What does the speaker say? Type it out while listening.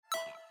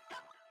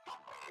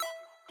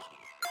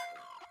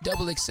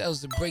Double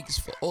XL's The Break is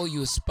for all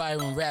you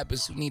aspiring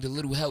rappers who need a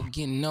little help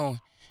getting known.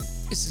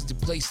 This is the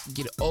place to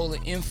get all the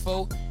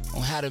info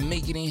on how to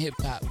make it in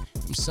hip-hop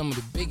from some of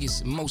the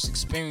biggest and most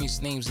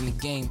experienced names in the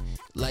game,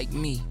 like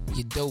me,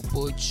 your dope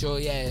boy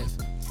Troy Ave.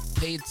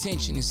 Pay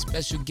attention as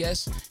special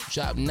guests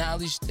drop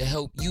knowledge to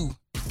help you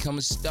become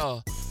a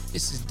star.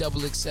 This is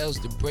Double XL's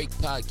The Break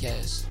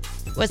Podcast.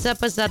 What's up?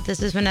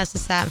 This is Vanessa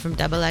Satin from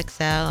Double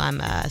XL.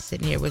 I'm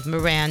sitting here with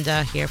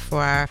Miranda here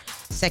for our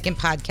second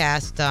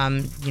podcast.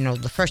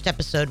 The first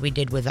episode we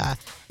did with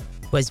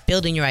was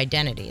Building Your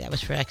Identity. That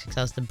was for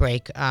XXL's The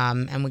Break,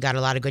 and we got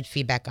a lot of good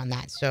feedback on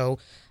that. So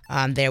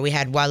there we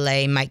had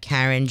Wale, Mike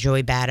Karen,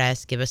 Joey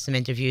Badass give us some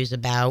interviews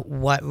about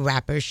what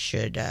rappers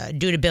should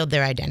do to build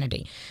their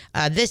identity.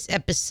 This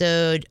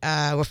episode,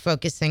 we're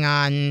focusing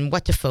on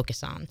what to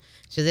focus on.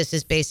 So this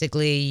is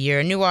basically,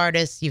 you're a new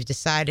artist, you've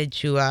decided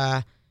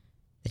to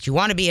that you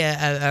want to be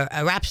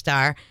a rap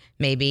star,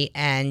 maybe,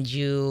 and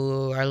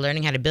you are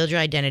learning how to build your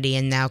identity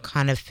and now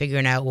kind of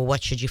figuring out, well,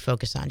 what should you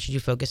focus on? Should you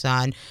focus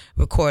on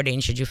recording?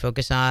 Should you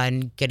focus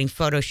on getting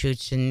photo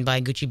shoots and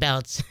buying Gucci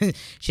belts?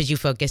 Should you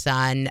focus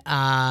on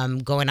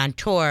going on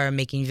tour,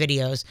 making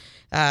videos?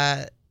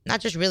 Not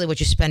just really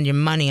what you spend your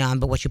money on,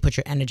 but what you put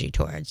your energy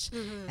towards.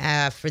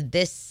 Mm-hmm. For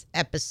this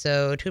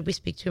episode, who did we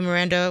speak to,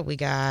 Miranda?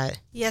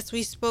 Yes,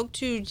 we spoke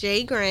to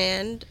Jay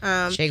Grand.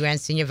 Jay Grand,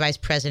 Senior Vice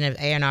President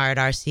of A&R at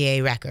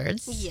RCA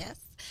Records. Yes.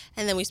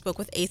 And then we spoke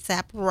with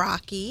ASAP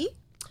Rocky,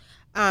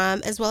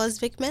 as well as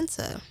Vic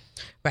Mensa.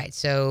 Right.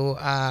 So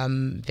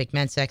Vic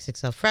Mensa,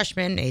 XXL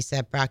Freshman,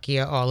 ASAP Rocky,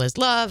 All Is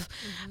Love.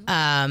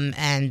 Mm-hmm.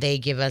 And they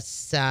give us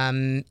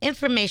some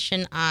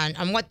information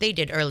on what they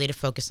did early to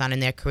focus on in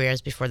their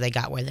careers before they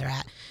got where they're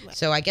at. Right.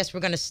 So I guess we're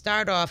going to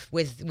start off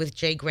with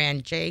Jay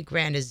Grand. Jay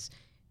Grand is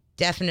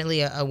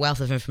definitely a wealth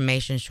of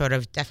information, sort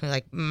of definitely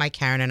like Mike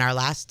Karen in our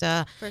last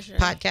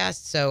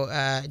podcast.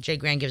 So Jay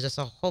Grand gives us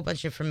a whole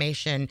bunch of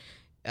information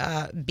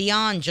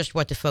beyond just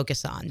what to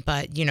focus on.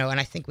 But, and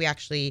I think we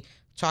actually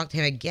talk to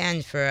him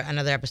again for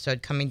another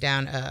episode coming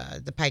down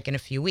the pike in a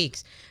few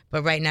weeks.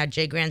 But right now,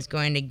 Jay Grant's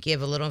going to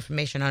give a little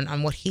information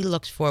on what he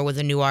looks for with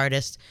a new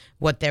artist,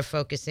 what they're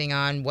focusing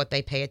on, what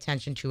they pay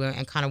attention to,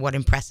 and kind of what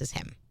impresses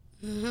him.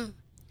 Mm-hmm.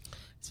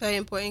 It's very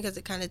important because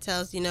it kind of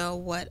tells,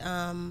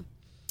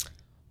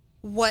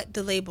 what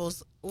the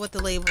label's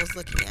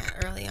looking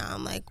at early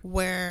on, like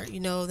where,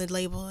 the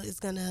label is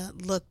going to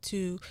look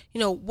to,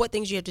 what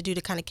things you have to do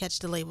to kind of catch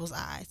the label's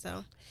eye.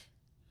 So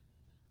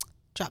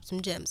drop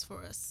some gems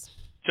for us.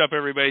 What's up,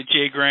 everybody?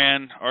 Jay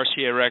Grand,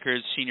 RCA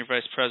Records, Senior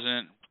Vice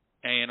President,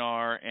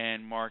 A&R,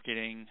 and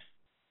Marketing.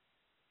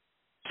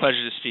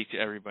 Pleasure to speak to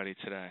everybody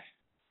today.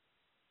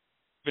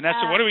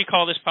 Vanessa, what do we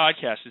call this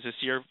podcast? Is this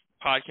your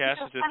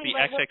podcast? Is this the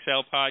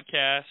XXL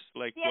podcast?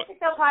 The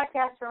XXL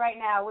podcast for right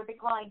now. We've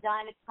been calling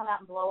Dyna to come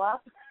out and blow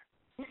up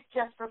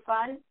just for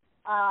fun.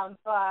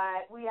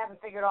 But we haven't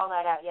figured all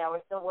that out yet.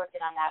 We're still working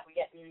on that. We're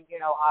getting,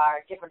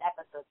 our different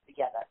episodes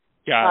together.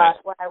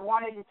 What I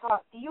wanted to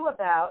talk to you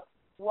about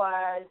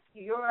was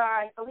you're,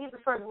 I believe, the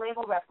first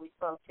label rep we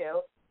spoke to,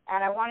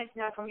 and I wanted to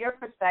know from your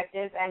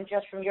perspective and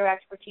just from your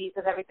expertise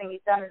of everything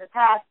you've done in the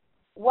past,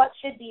 what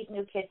should these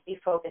new kids be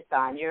focused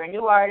on? You're a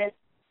new artist.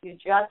 You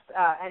just,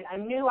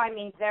 and new, I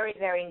mean very,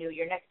 very new.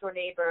 Your next door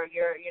neighbor,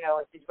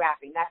 is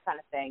rapping, that kind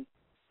of thing.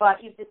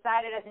 But you've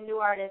decided as a new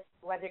artist,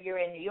 whether you're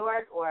in New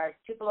York or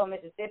Tupelo,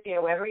 Mississippi,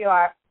 or wherever you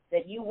are,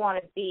 that you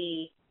want to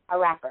be a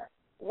rapper.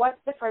 What's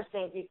the first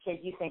thing these kids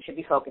you think should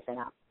be focusing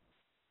on?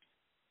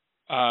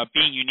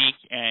 Being unique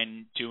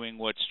and doing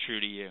what's true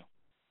to you.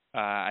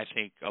 I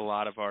think a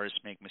lot of artists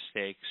make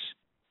mistakes,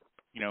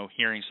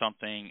 hearing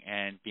something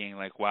and being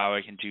like, wow,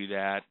 I can do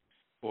that,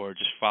 or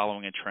just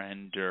following a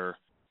trend or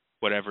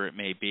whatever it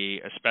may be,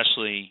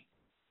 especially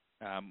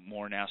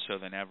more now so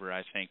than ever,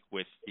 I think,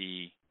 with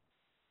the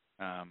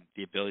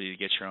ability to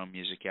get your own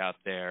music out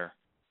there.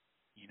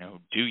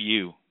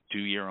 Do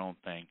your own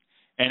thing.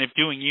 And if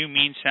doing you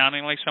means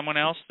sounding like someone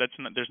else,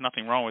 there's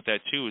nothing wrong with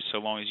that too, so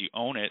long as you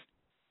own it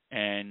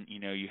and,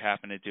 you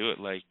happen to do it.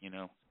 Like,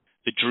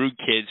 the Droog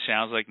kid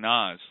sounds like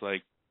Nas.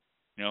 Like,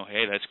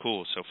 hey, that's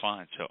cool, so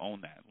fine, so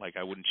own that. Like,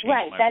 I wouldn't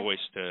change my voice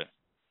to,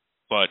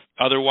 but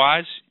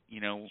otherwise,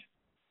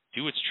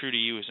 do what's true to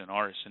you as an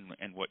artist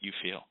and what you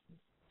feel.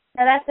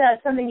 Now,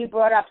 that's something you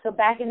brought up. So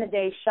back in the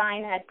day,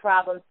 Shine had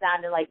problems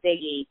sounding like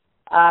Biggie.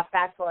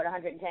 Fast forward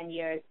 110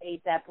 years,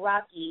 ASAP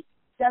Rocky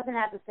doesn't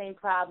have the same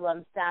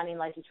problem sounding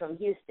like he's from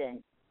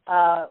Houston.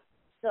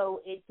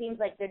 So it seems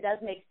like there does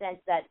make sense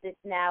that this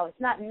now,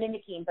 it's not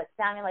mimicking, but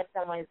sounding like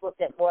someone is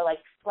looked at more like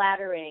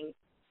flattering,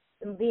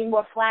 being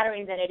more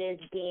flattering than it is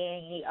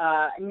being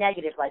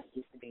negative like it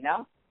used to be,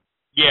 no?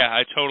 Yeah,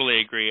 I totally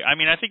agree. I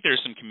mean, I think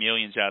there's some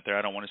chameleons out there.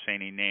 I don't want to say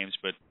any names,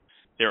 but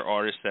there are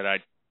artists that I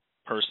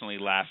personally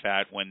laugh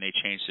at when they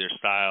change their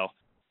style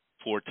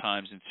 4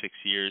 times in 6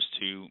 years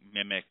to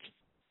mimic,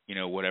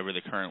 whatever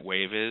the current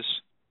wave is.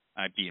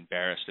 I'd be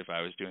embarrassed if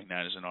I was doing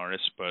that as an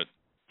artist, but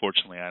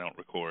fortunately I don't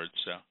record,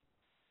 so.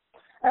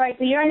 All right,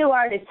 so you're a new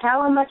artist.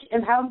 How much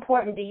and how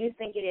important do you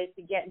think it is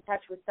to get in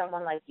touch with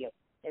someone like you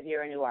if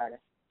you're a new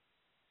artist?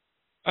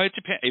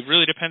 It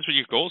really depends what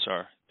your goals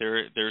are.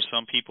 There's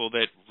some people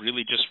that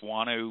really just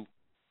want to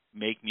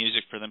make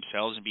music for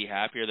themselves and be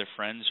happy, or their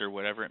friends, or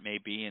whatever it may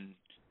be, and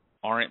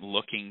aren't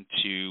looking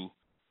to,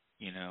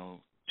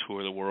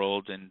 tour the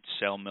world and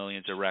sell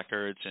millions of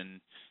records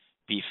and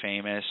be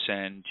famous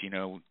and,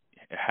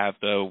 have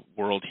the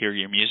world hear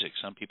your music.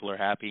 Some people are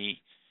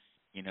happy,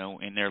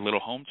 in their little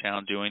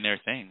hometown doing their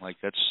thing. Like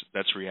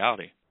that's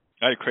reality.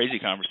 I had a crazy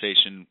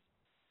conversation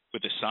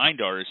with a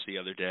signed artist the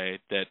other day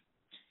that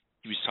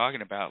he was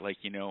talking about, like,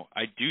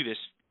 I do this,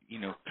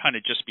 kind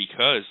of just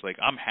because, like,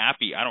 I'm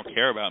happy. I don't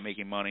care about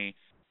making money.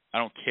 I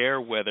don't care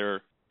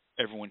whether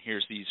everyone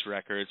hears these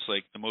records.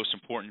 Like, the most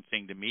important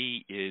thing to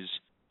me is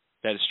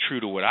that it's true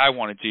to what I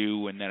want to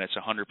do, and that it's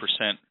 100%,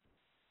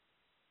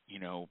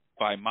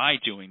 by my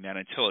doing that.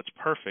 Until it's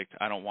perfect,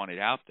 I don't want it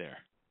out there.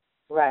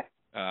 Right.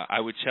 I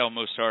would tell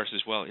most artists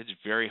as well, it's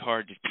very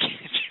hard to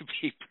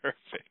be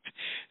perfect.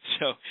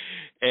 So,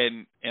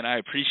 and I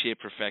appreciate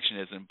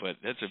perfectionism, but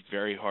that's a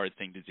very hard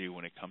thing to do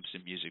when it comes to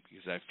music,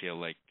 because I feel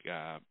like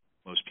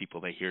most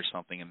people, they hear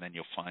something and then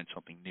you'll find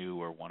something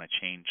new or want to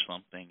change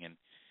something, and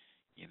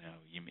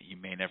you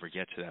may never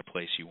get to that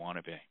place you want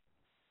to be.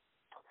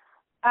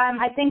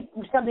 I think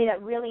something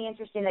that really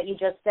interesting that you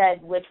just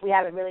said, which we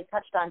haven't really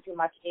touched on too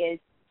much, is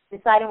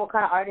deciding what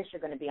kind of artist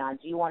you're going to be on.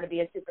 Do you want to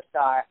be a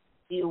superstar?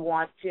 Do you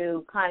want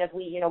to kind of,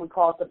 we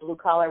call it the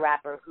blue-collar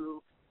rapper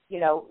who,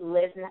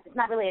 lives, it's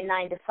not really a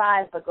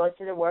 9-to-5, but goes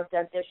to their work,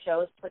 does their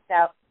shows, puts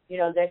out,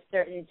 there's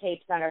certain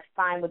tapes that are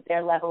fine with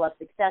their level of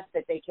success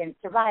that they can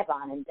survive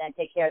on and then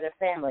take care of their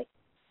family.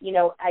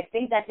 I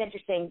think that's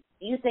interesting.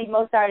 Do you think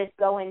most artists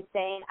go in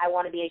saying, I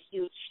want to be a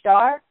huge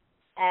star?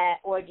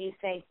 Or do you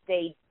think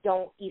they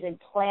don't even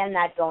plan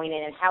that going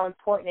in? And how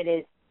important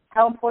is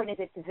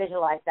it to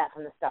visualize that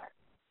from the start?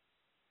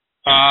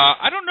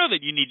 I don't know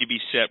that you need to be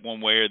set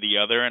one way or the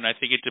other, and I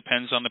think it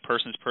depends on the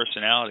person's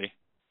personality.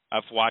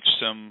 I've watched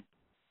some,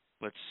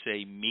 let's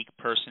say, meek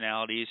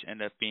personalities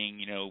end up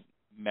being,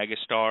 mega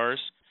stars,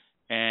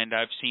 and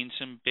I've seen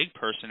some big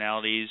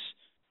personalities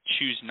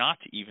choose not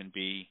to even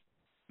be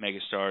mega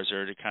stars,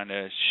 or to kind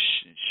of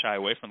shy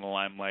away from the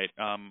limelight.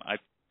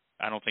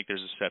 I don't think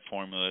there's a set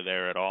formula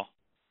there at all.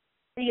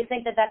 Do you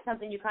think that that's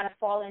something you kind of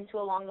fall into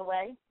along the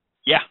way?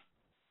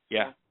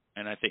 Yeah.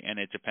 And I think, and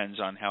it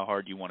depends on how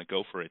hard you want to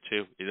go for it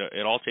too.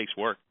 It all takes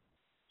work.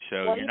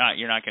 So you're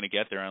not going to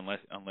get there unless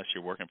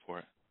you're working for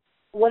it.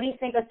 What do you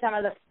think of some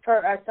of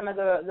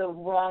the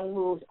wrong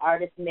moves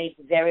artists make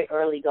very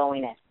early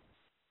going in?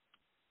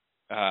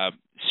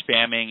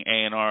 Spamming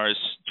A&R's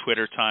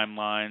Twitter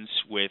timelines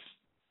with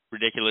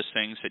ridiculous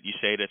things that you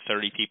say to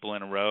 30 people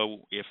in a row.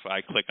 If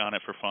I click on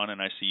it for fun and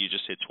I see you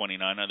just hit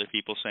 29 other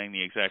people saying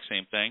the exact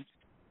same thing,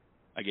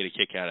 I get a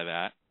kick out of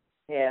that.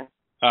 Yeah.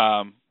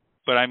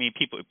 But I mean,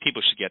 people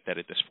should get that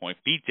at this point.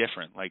 Be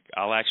different. Like,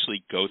 I'll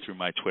actually go through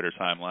my Twitter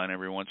timeline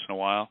every once in a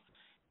while,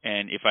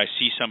 and if I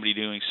see somebody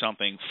doing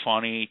something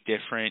funny,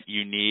 different,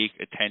 unique,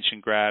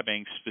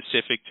 attention-grabbing,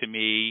 specific to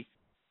me,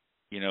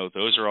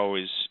 those are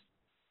always,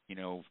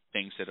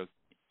 things that'll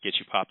get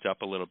you popped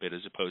up a little bit,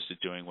 as opposed to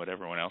doing what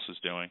everyone else is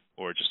doing,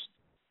 or just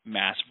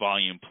mass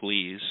volume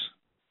please.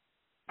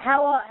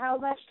 How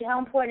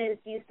important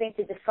do you think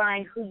to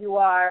define who you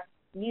are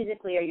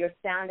musically or your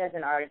sound as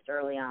an artist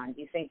early on?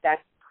 Do you think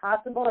that's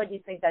possible, or do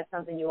you think that's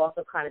something you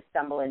also kind of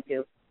stumble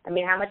into? I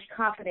mean, how much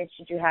confidence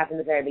should you have in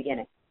the very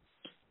beginning?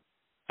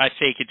 I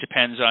think it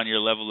depends on your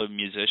level of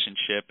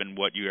musicianship and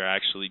what you're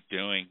actually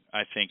doing.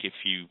 I think if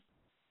you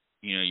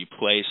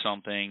play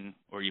something,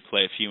 or you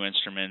play a few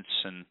instruments,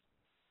 and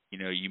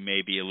you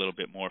may be a little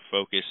bit more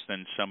focused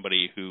than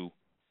somebody who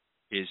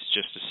is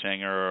just a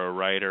singer or a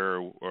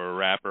writer or a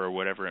rapper or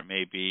whatever it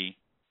may be.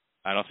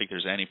 I don't think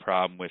there's any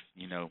problem with,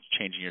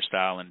 changing your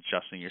style and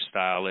adjusting your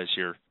style as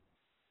you're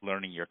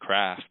learning your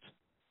craft.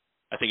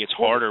 I think it's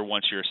harder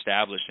once you're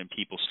established and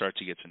people start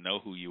to get to know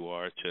who you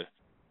are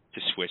to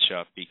switch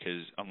up,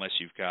 because unless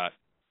you've got,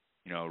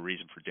 a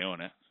reason for doing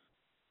it.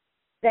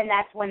 Then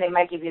that's when they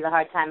might give you the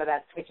hard time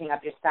about switching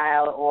up your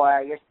style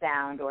or your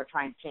sound or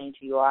trying to change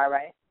who you are,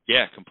 right?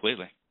 Yeah,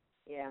 completely.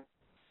 Yeah.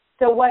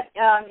 So what,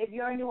 if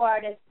you're a new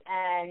artist,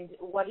 and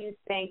what do you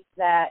think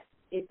that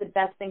is the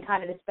best thing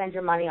kind of to spend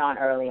your money on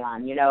early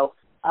on?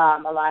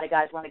 A lot of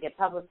guys want to get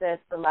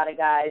publicists. A lot of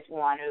guys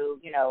want to,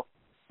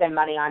 spend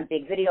money on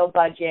big video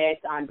budgets,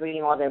 on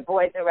bringing all their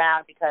boys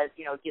around, because,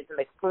 it gives them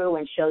a crew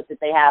and shows that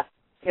they have,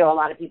 a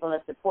lot of people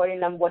that's supporting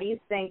them. What do you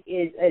think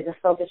is a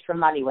focus for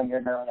money when you're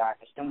an early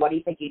artist, and what do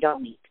you think you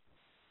don't need?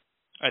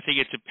 I think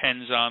it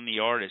depends on the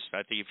artist.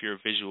 I think if you're a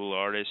visual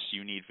artist,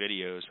 you need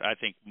videos. I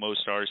think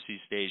most artists these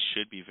days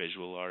should be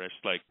visual artists.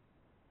 Like,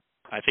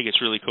 I think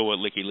it's really cool what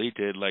Licky Lee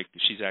did. Like,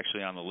 she's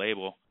actually on the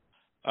label.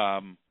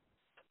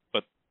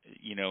 But,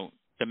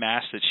 the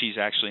mask that she's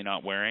actually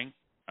not wearing,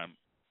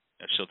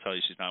 she'll tell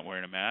you she's not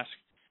wearing a mask.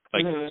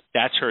 Like,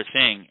 that's her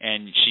thing,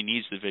 and she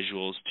needs the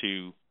visuals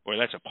to, or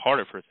that's a part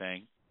of her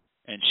thing,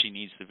 and she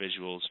needs the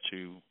visuals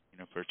to,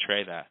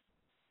 portray that.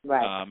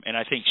 Right. And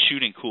I think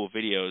shooting cool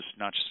videos,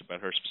 not just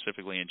about her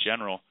specifically, in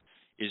general,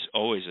 is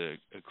always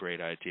a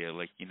great idea.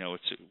 Like,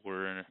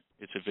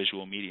 it's a a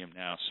visual medium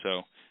now,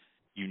 so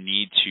you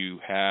need to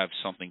have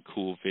something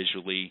cool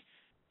visually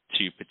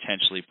to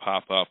potentially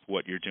pop up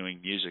what you're doing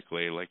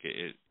musically. Like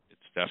it's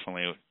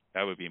definitely,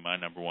 that would be my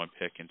number one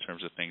pick in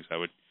terms of things I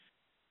would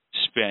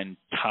spend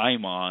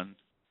time on,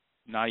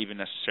 not even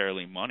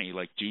necessarily money.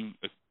 Like, do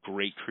a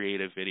great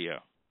creative video.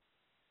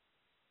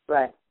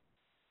 Right.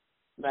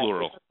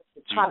 Plural.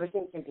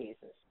 Conversation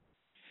pieces.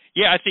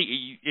 Yeah, I think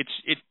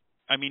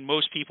I mean,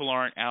 most people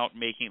aren't out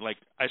making, like,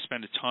 I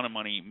spend a ton of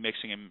money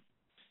mixing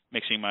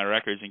my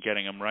records and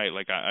getting them right.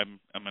 Like, I'm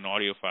an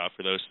audiophile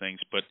for those things,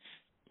 but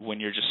when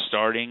you're just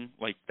starting,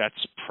 like, that's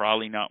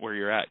probably not where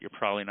you're at. You're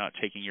probably not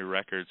taking your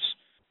records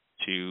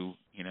to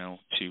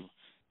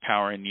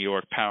Power in New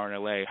York, Power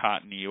in LA,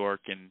 Hot in New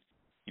York, and,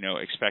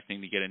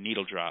 expecting to get a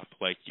needle drop.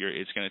 Like,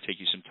 it's going to take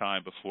you some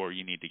time before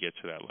you need to get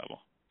to that level.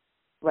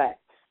 Right.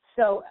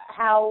 So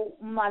how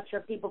much are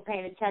people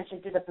paying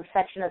attention to the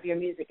perfection of your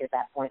music at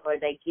that point? Or are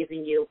they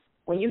giving you,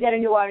 when you get a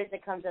new artist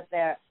that comes up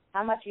there,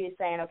 how much are you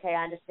saying, okay,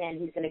 I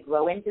understand he's going to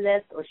grow into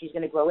this, or she's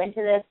going to grow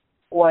into this,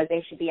 or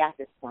they should be at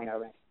this point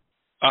already?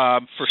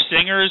 For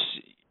singers,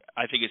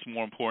 I think it's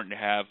more important to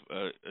have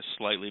a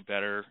slightly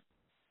better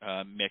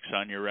mix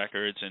on your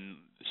records and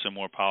some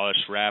more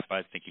polished rap.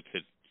 I think you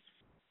could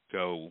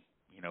go,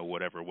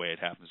 whatever way it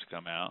happens to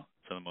come out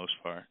for the most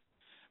part.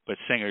 But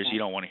singers, you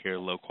don't want to hear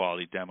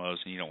low-quality demos,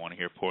 and you don't want to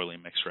hear poorly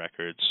mixed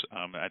records.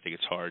 I think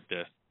it's hard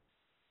to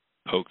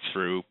poke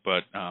through,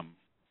 but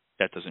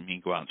that doesn't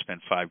mean go out and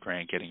spend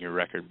 $5,000 getting your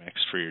record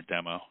mixed for your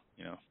demo.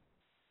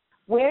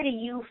 Where do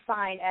you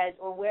find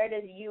where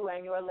does you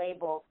and your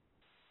label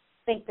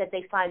think that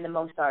they find the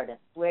most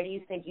artists? Where do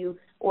you think you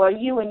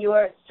and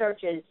your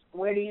searches,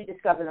 where do you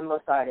discover the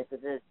most artists? Is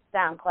it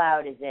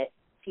SoundCloud? Is it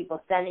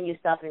people sending you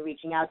stuff and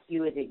reaching out to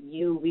you? Is it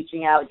you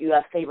reaching out? Do you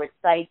have favorite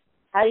sites?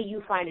 How do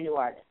you find a new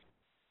artist?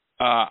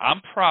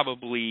 I'm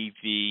probably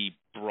the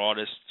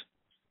broadest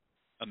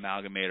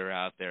amalgamator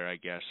out there, I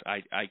guess.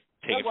 I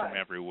take it from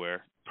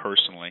everywhere,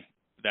 personally.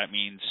 That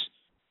means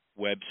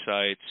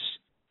websites,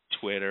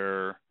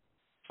 Twitter,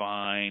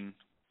 Vine,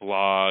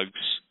 blogs,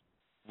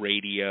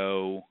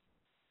 radio,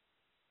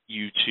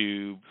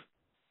 YouTube,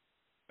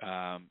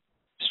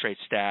 straight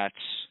stats,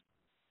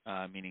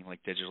 meaning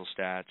like digital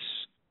stats.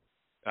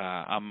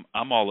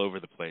 I'm all over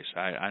the place.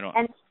 I don't.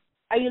 And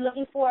are you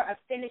looking for a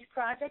finished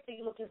project, or are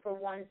you looking for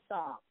one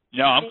song?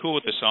 No, I'm cool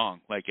with the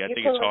song. Like, I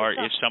think it's hard.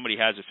 If somebody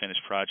has a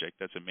finished project,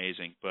 that's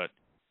amazing. But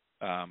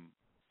I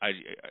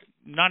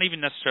not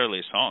even necessarily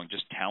a song,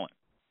 just talent.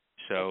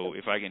 So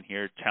if I can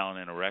hear talent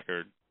in a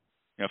record,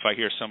 if I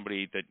hear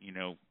somebody that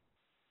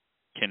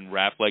can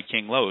rap like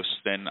King Los,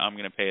 then I'm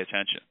going to pay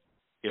attention.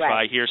 If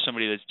I hear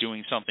somebody that's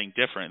doing something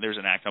different, there's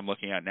an act I'm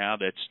looking at now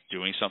that's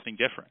doing something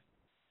different.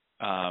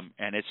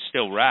 And it's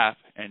still rap,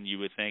 and you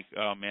would think,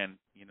 oh, man,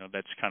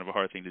 that's kind of a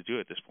hard thing to do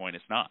at this point.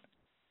 It's not.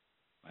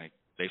 Like,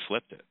 they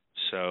flipped it.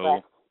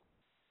 So,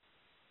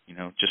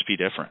 just be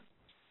different.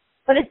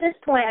 But at this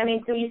point,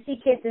 so you see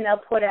kids and they'll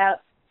put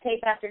out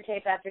tape after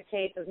tape after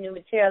tape of new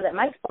material that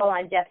might fall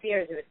on deaf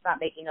ears if it's not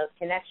making those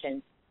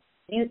connections.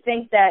 Do you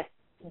think that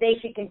they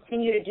should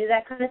continue to do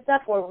that kind of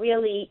stuff, or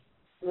really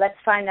let's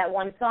find that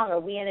one song? Are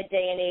we in a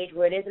day and age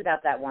where it is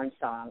about that one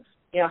song?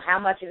 How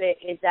much of it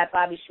is that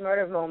Bobby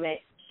Shmurda moment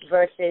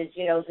versus,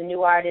 the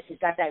new artist who's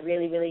got that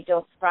really, really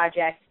dope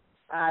project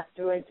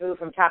through and through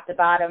from top to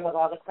bottom with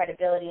all the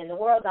credibility in the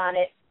world on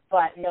it,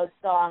 but no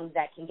song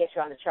that can get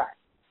you on the chart?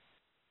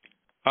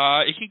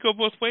 It can go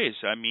both ways.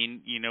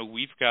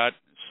 We've got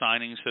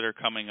signings that are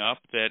coming up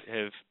that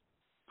have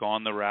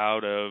gone the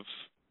route of,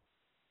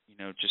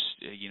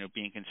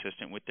 being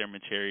consistent with their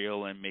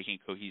material and making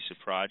cohesive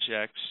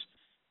projects.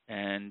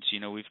 And,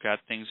 we've got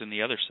things on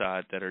the other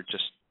side that are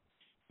just,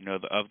 the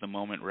of the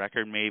moment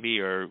record maybe,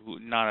 or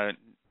not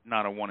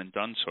a one and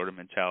done sort of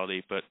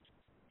mentality, but,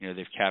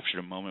 they've captured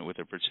a moment with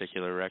a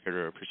particular record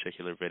or a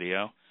particular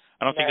video.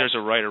 I don't think there's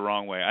a right or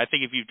wrong way. I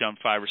think if you've done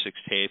 5 or 6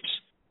 tapes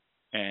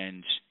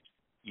and,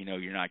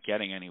 you're not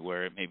getting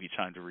anywhere, it may be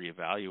time to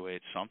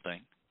reevaluate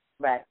something.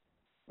 Right.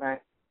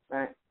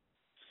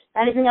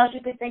 Anything else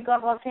you could think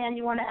of offhand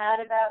you want to add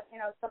about,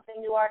 something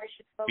new artists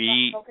should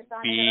focus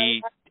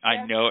on?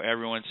 I know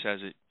everyone says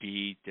it,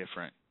 be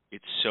different.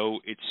 It's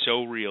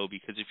so real,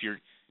 because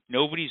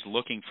nobody's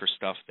looking for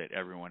stuff that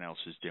everyone else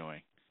is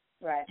doing.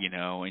 Right.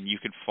 And you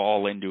can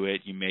fall into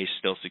it. You may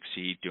still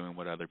succeed doing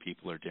what other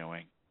people are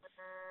doing.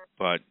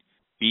 But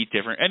be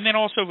different. And then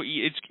also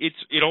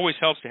it always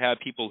helps to have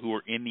people who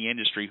are in the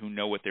industry who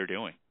know what they're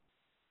doing.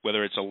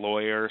 Whether it's a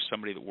lawyer,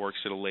 somebody that works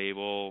at a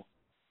label,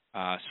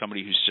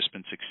 somebody who's just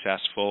been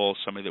successful,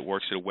 somebody that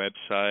works at a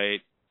website.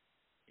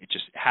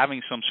 Just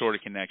having some sort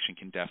of connection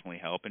can definitely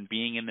help, and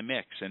being in the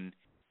mix and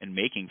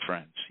making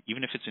friends,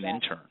 even if it's an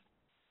intern.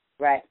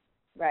 Right.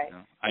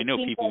 I know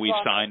people we've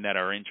signed that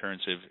our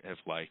interns have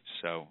liked,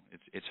 so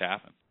it's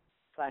happened.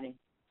 Funny.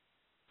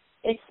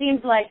 It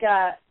seems like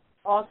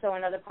also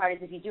another part is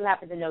if you do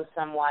happen to know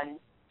someone,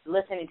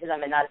 listening to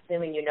them and not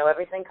assuming you know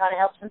everything kind of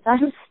helps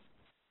sometimes.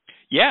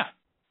 Yeah.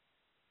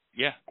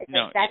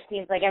 That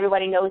seems like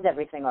everybody knows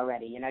everything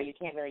already. You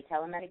can't really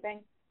tell them anything.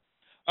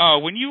 Oh,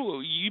 when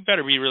you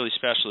better be really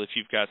special if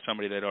you've got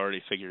somebody that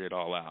already figured it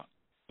all out.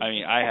 I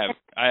mean, I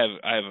have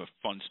a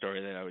fun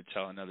story that I would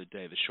tell another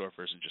day. The short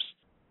version, just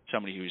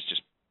somebody who was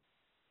just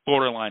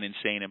borderline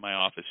insane in my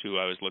office, who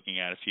I was looking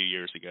at a few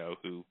years ago,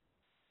 who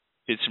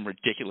did some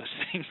ridiculous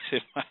things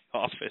in my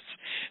office,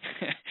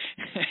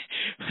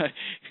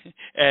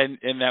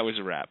 and that was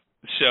a wrap.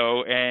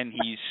 So, and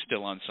he's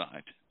still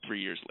unsigned 3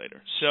 years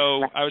later.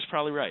 So I was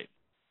probably right.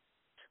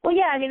 Well,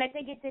 yeah, I mean, I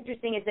think it's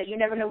interesting is that you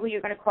never know who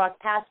you're going to cross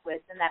paths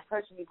with, and that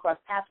person you cross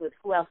paths with,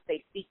 who else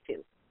they speak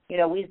to. You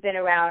know, we've been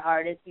around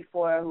artists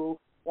before who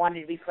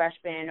wanted to be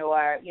freshmen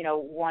or, you know,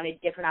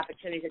 wanted different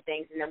opportunities and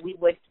things, and then we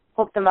would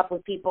hook them up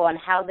with people, and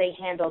how they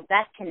handled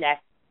that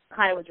connect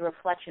kind of was a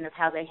reflection of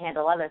how they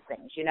handle other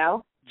things, you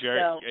know?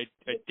 Jerry, so,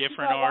 a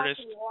different artist,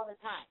 all the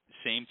time.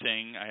 same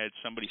thing. I had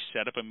somebody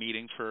set up a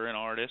meeting for an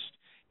artist,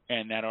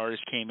 and that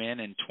artist came in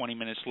and 20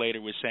 minutes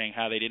later was saying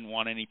how they didn't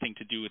want anything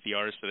to do with the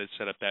artist that had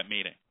set up that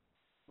meeting.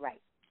 Right.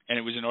 And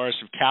it was an artist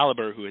of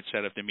caliber who had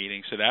set up the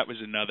meeting, so that was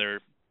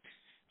another,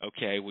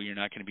 okay, well, you're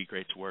not going to be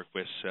great to work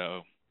with,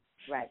 so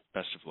right.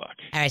 Best of luck.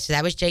 All right, so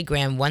that was Jay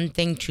Graham. One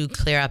thing to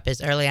clear up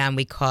is early on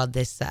we called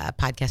this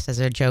podcast as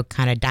a joke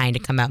kind of dying to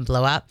come out and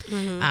blow up.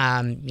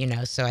 Mm-hmm. You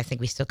know, so I think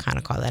we still kind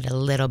of call that a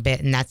little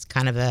bit, and that's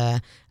kind of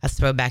a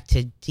throwback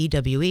to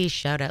DWE.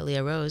 Shout out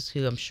Leah Rose,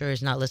 who I'm sure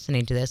is not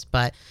listening to this,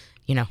 but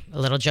you know, a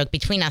little joke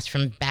between us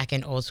from back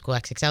in old school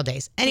XXL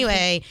days.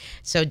 Anyway,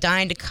 so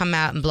dying to come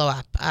out and blow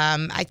up.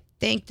 I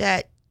think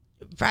that,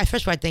 first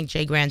of all, I think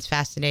Jay Graham's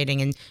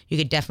fascinating, and you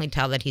could definitely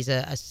tell that he's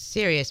a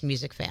serious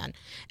music fan.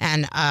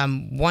 And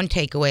one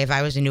takeaway, if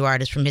I was a new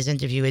artist from his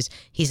interview, is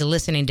he's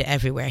listening to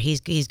everywhere.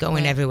 He's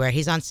going everywhere.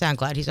 He's on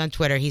SoundCloud. He's on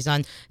Twitter. He's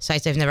on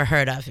sites I've never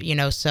heard of, you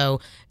know,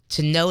 so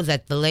to know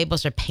that the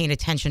labels are paying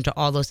attention to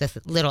all those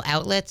little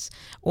outlets,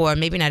 or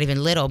maybe not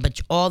even little,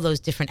 but all those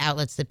different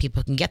outlets that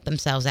people can get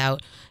themselves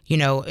out, you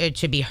know, it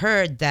should be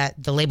heard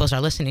that the labels are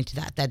listening to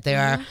that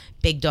there are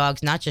big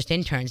dogs, not just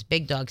interns,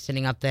 big dogs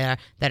sitting up there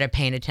that are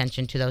paying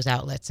attention to those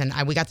outlets. And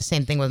we got the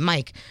same thing with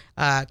Mike,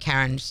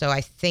 Karen. So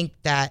I think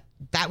that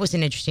was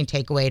an interesting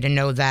takeaway to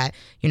know that,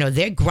 you know,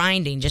 they're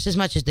grinding just as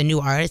much as the new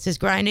artist is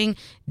grinding.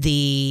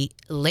 The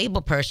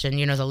label person,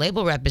 you know, the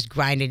label rep is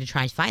grinding to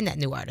try and find that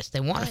new artist.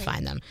 They want to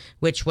find them,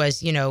 which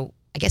was, you know,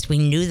 I guess we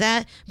knew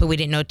that, but we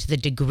didn't know to the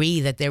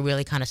degree that they're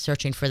really kind of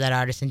searching for that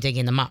artist and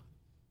digging them up.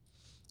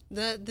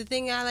 The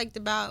thing I liked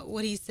about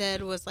what he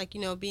said was, like,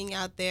 you know, being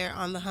out there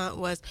on the hunt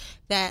was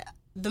that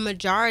the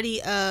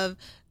majority of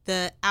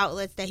the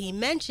outlets that he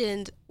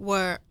mentioned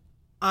were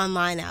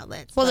online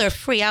outlets. Well, they're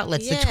free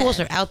outlets. The tools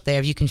are out there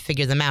if you can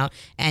figure them out,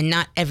 and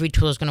not every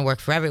tool is going to work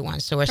for everyone.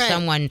 So if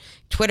someone,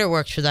 Twitter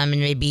works for them,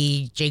 and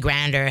maybe Jay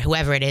Grand or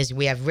whoever it is,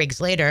 we have Riggs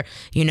later,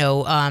 you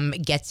know,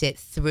 gets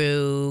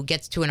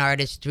to an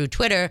artist through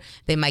Twitter,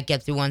 they might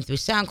get through one through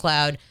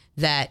SoundCloud,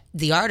 that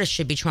the artist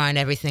should be trying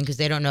everything because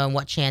they don't know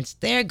what chance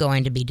they're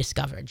going to be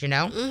discovered, you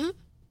know? Mm-hmm.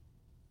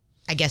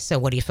 I guess so.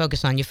 What do you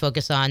focus on? You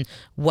focus on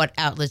what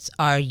outlets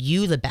are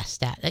you the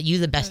best at? That you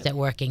the best at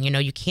working? You know,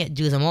 you can't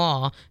do them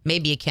all.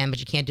 Maybe you can, but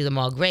you can't do them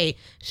all great.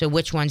 So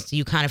which ones do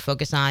you kind of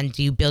focus on?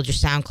 Do you build your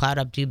SoundCloud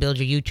up? Do you build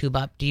your YouTube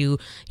up? Do you,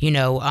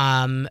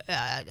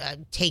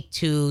 take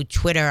to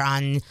Twitter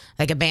on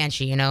like a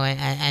Banshee, you know,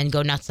 and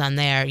go nuts on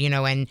there, you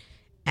know,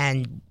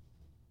 and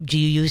do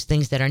you use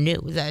things that are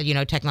new,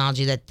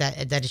 technology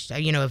that is,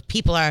 you know, if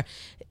people are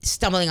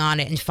stumbling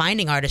on it and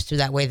finding artists through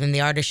that way, then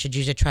the artist should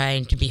use it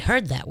trying to be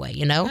heard that way,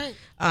 you know? Right.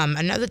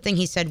 Another thing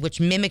he said, which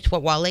mimicked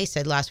what Wale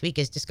said last week,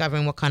 is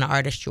discovering what kind of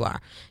artist you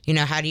are. You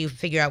know, how do you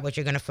figure out what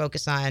you're going to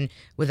focus on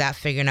without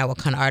figuring out what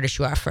kind of artist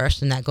you are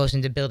first? And that goes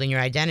into building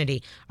your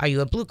identity. Are you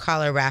a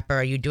blue-collar rapper?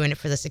 Are you doing it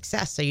for the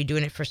success? Are you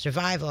doing it for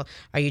survival?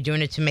 Are you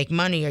doing it to make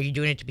money? Are you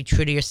doing it to be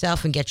true to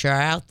yourself and get your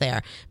art out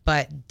there?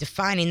 But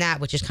defining that,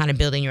 which is kind of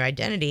building your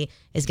identity,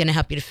 is going to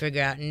help you to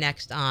figure out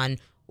next on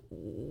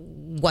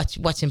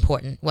what's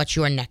important, what's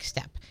your next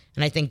step.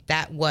 And I think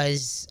that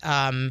was,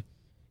 kind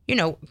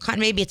of,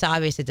 maybe it's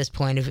obvious at this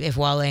point. If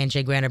Wale and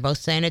Jay Grant are both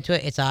saying it to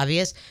it, it's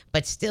obvious.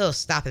 But still,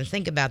 stop and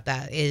think about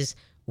that. Is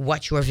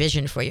what's your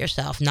vision for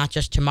yourself, not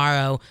just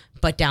tomorrow,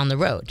 but down the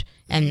road.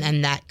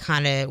 And that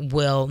kind of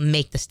will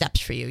make the steps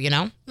for you, you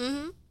know?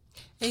 Mm-hmm.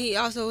 And he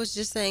also was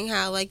just saying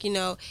how, like, you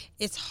know,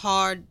 it's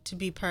hard to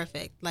be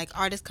perfect. Like,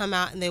 artists come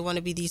out and they want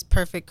to be these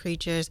perfect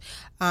creatures.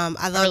 I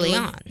loved early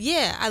on.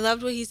 Yeah, I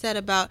loved what he said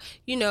about,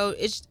 you know,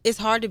 it's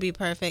hard to be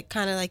perfect.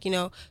 Kind of like, you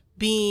know,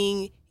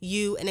 being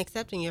you and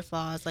accepting your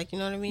flaws. Like, you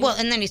know what I mean? Well,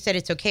 and then he said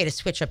it's okay to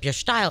switch up your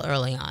style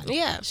early on.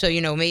 Yeah. So,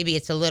 you know, maybe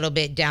it's a little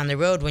bit down the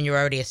road when you're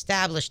already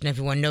established and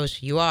everyone knows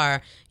who you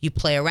are. You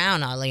play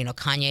around on, you know,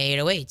 Kanye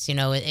 808s. You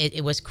know,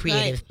 it was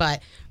creative. Right.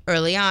 But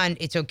early on,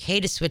 it's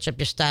okay to switch up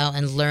your style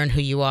and learn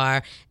who you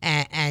are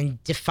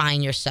and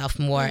define yourself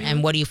more. Mm-hmm.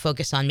 And what do you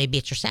focus on? Maybe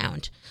it's your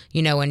sound,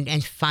 you know,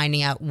 and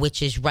finding out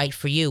which is right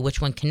for you, which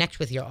one connects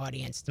with your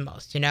audience the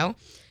most, you know?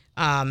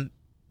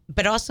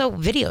 But also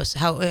videos,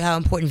 how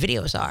important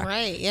videos are.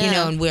 Right, yeah. You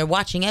know, and we're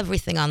watching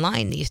everything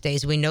online these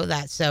days. We know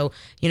that. So,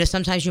 you know,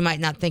 sometimes you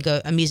might not think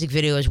a music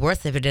video is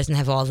worth it if it doesn't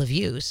have all the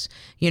views,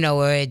 you know,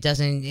 or it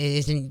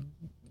isn't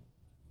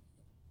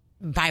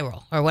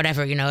viral or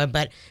whatever,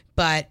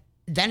 but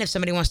then if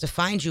somebody wants to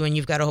find you and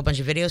you've got a whole bunch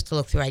of videos to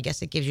look through, I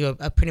guess it gives you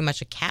a pretty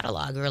much a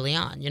catalog early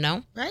on,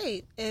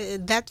 Right.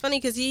 That's funny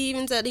because he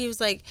even said, he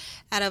was like,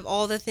 out of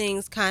all the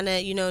things kind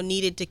of,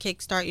 needed to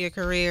kickstart your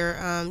career,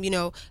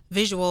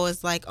 visual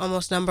is like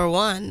almost number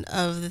one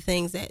of the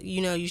things that,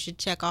 you should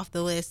check off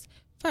the list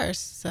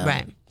first. So.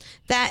 Right.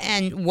 That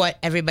and what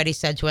everybody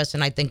said to us,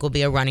 and I think will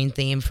be a running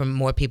theme from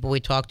more people we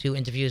talked to,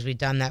 interviews we've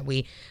done that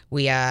we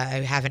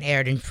haven't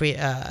aired in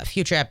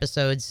future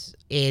episodes,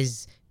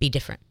 is be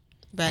different.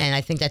 Right. And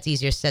I think that's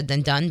easier said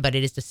than done, but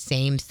it is the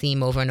same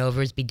theme over and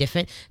over, is be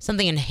different.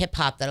 Something in hip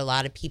hop that a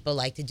lot of people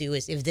like to do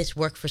is, if this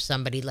worked for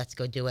somebody, let's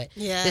go do it.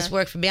 Yeah. This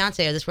worked for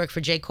Beyonce, or this worked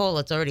for J. Cole.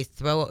 Let's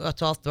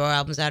all throw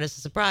albums out as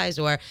a surprise.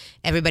 Or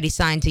everybody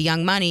signed to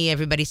Young Money,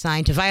 everybody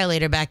signed to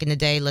Violator back in the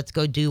day. Let's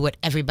go do what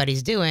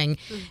everybody's doing.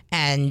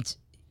 And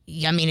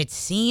I mean, it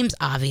seems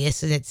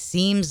obvious, and it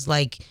seems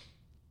like,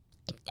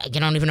 I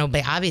don't even know,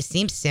 but obvious,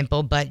 seems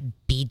simple, but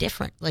be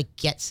different. Like,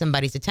 get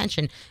somebody's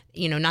attention.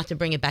 Not to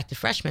bring it back to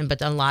freshmen,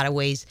 but in a lot of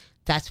ways,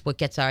 that's what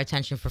gets our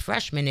attention for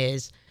freshmen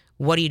is,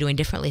 what are you doing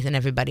differently than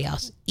everybody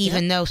else?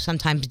 Even though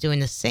sometimes doing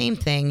the same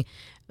thing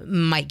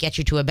might get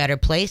you to a better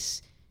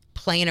place,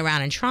 playing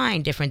around and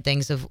trying different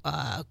things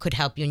could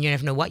help you, and you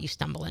never know what you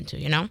stumble into,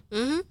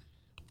 Mm-hmm.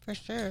 For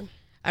sure.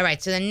 All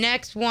right, so the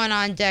next one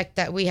on deck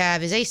that we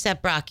have is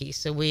A$AP Rocky.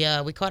 So we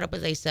caught up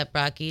with A$AP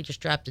Rocky,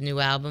 just dropped a new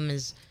album,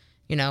 is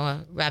a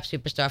rap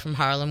superstar from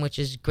Harlem, which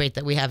is great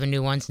that we have a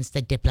new one since the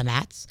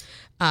Diplomats.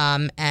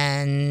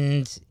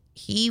 And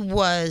he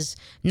was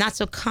not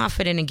so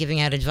confident in giving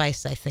out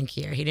advice, I think,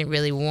 here. He didn't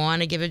really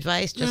want to give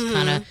advice, just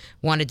kind of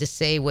wanted to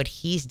say what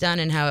he's done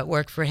and how it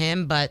worked for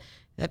him, but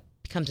that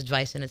becomes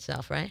advice in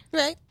itself, right?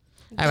 Right.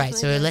 All right,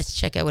 so let's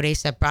check out what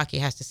A$AP Rocky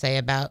has to say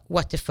about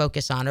what to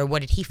focus on, or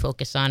what did he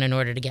focus on in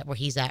order to get where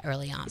he's at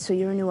early on. So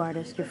you're a new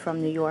artist, you're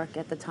from New York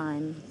at the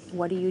time.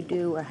 What do you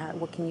do, or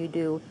what can you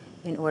do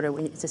in order,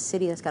 when it's a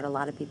city that's got a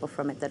lot of people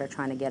from it that are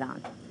trying to get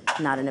on,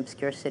 not an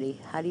obscure city?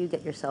 How do you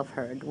get yourself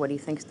heard? What do you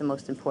think is the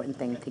most important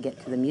thing to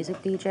get to the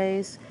music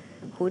DJs?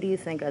 Who do you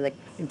think are the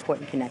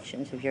important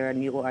connections if you're a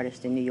new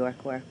artist in New York?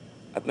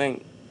 I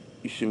think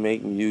you should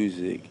make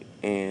music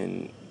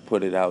and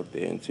put it out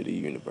there into the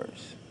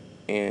universe.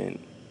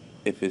 And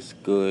if it's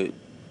good,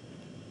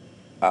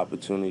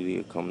 opportunity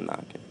will come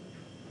knocking.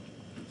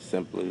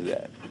 Simple as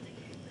that.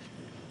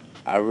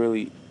 I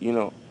really,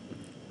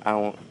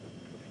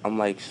 I'm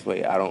like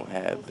Sway, I don't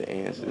have the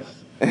answers.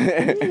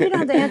 You don't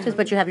have the answers,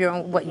 but you have your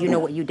own, what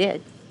you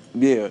did.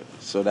 Yeah,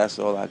 so that's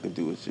all I could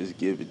do is just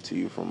give it to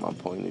you from my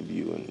point of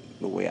view and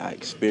the way I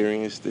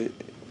experienced it.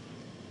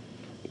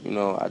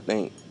 I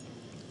think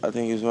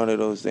it's one of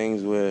those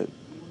things where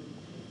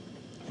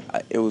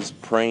it was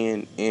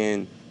praying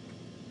in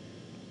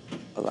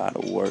a lot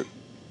of work.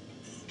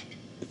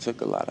 It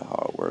took a lot of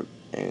hard work,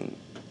 and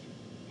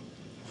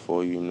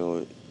before you knew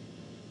it,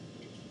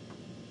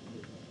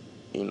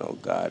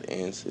 God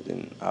answered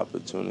and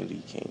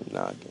opportunity came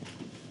knocking.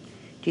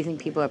 Do you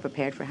think people are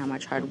prepared for how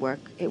much hard work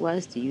it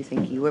was? Do you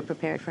think you were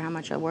prepared for how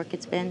much hard work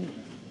it's been?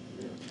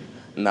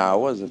 Nah, I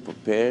wasn't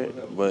prepared,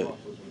 but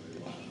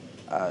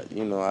I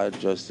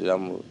adjusted.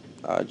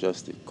 I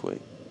adjusted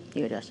quick.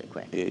 You adjusted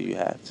quick? Yeah, you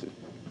have to.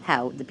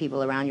 How? The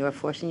people around you are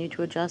forcing you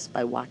to adjust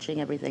by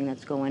watching everything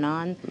that's going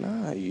on?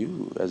 Nah,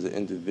 you as an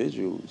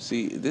individual.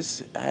 See,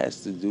 this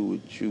has to do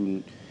with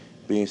you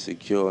being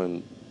secure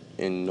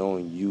and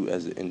knowing you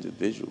as an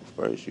individual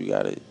first. You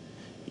gotta,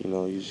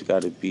 you just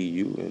gotta be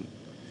you, and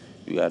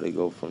you gotta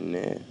go from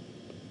there.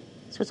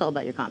 So it's all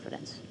about your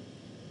confidence.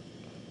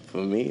 For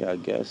me, I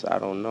guess, I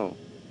don't know.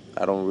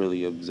 I don't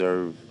really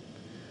observe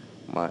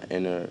my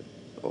inner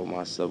or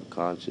my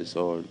subconscious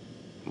or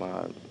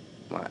my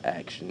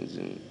actions,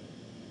 and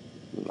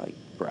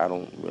I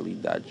don't really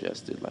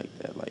digest it like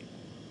that,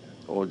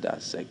 or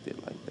dissect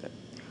it like that.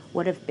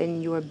 What have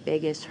been your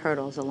biggest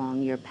hurdles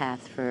along your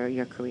path for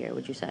your career,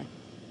 would you say?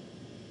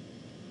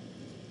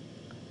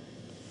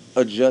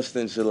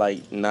 Adjusting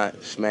to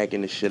not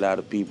smacking the shit out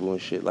of people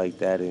and shit like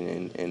that,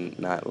 and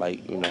not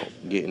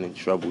getting in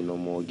trouble no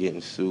more,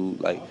 getting sued.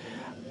 The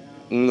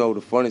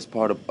funnest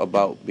part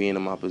about being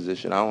in my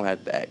position, I don't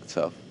have to act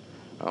tough.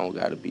 I don't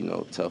gotta be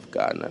no tough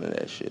guy, none of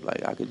that shit.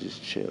 I could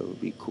just chill,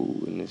 be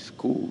cool, and it's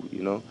cool,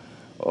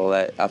 all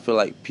that. I feel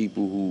like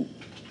people who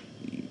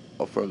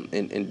are from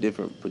in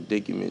different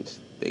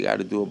predicaments, they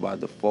gotta do it by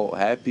default.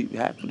 Half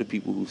of the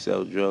people who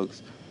sell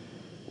drugs,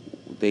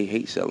 they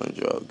hate selling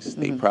drugs.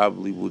 Mm-hmm. They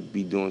probably would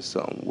be doing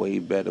something way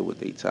better with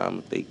their time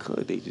if they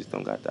could. They just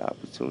don't got the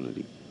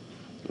opportunity.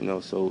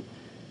 So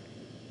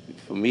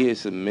for me,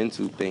 it's a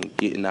mental thing.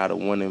 Getting out of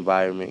one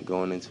environment,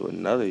 going into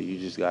another, you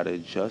just gotta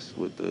adjust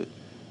with the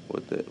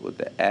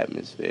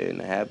atmosphere and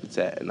the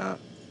habitat. And I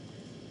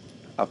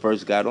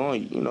first got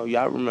on,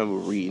 y'all remember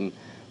reading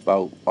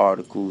about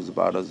articles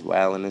about us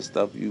wilding and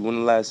stuff. When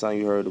the last time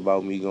you heard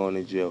about me going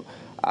to jail?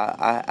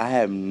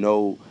 I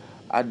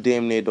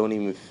damn near don't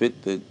even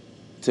fit the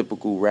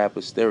typical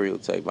rapper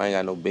stereotype. I ain't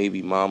got no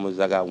baby mamas.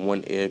 I got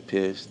one ear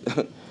pierced.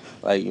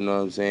 Like, you know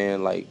what I'm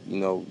saying? Like, you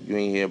know, you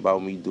ain't hear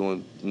about me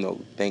doing, you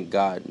know, thank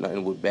God,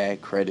 nothing with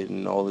bad credit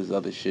and all this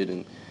other shit.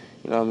 And,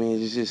 you know what I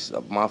mean? It's just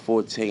my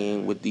forte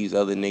ain't what these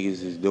other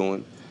niggas is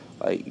doing.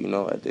 Like, you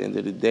know, at the end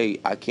of the day,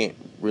 I can't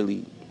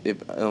really,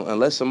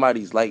 unless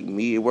somebody's like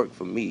me, it worked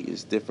for me.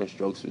 It's different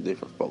strokes for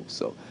different folks.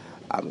 So,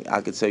 I mean,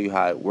 I could tell you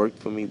how it worked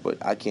for me, but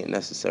I can't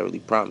necessarily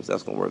promise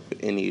that's going to work for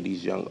any of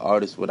these young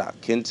artists. What I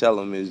can tell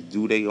them is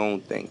do their own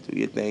thing. Do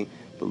your thing.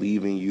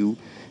 Believe in you.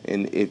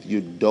 And if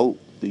you're dope,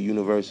 the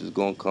universe is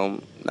going to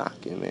come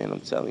knocking, man. I'm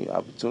telling you,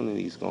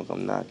 opportunity is going to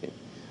come knocking.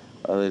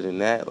 Other than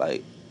that,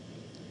 like,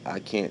 I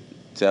can't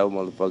tell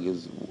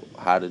motherfuckers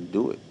how to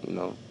do it, you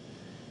know.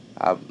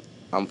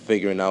 I'm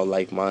figuring out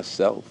life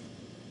myself,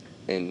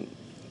 and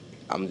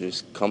I'm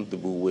just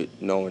comfortable with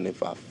knowing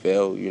if I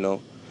fail, you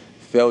know.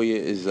 Failure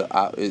is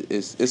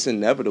it's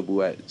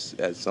inevitable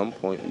at some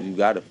point. You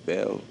gotta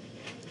fail,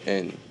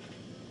 and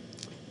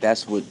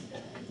that's what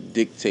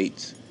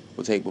dictates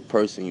what type of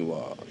person you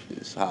are.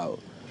 Is how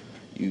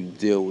you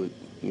deal with,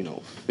 you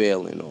know,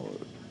 failing or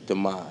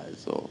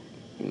demise or,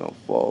 you know,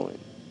 falling.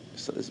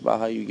 So it's about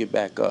how you get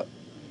back up.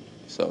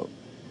 So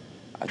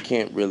I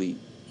can't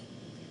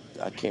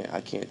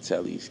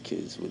tell these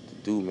kids what to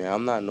do, man.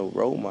 I'm not no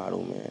role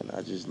model, man.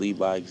 I just lead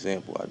by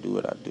example. I do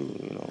what I do,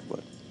 you know. But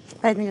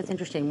I think that's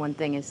interesting. One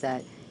thing is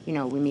that, you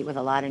know, we meet with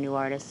a lot of new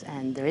artists,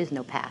 and there is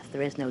no path.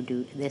 There is no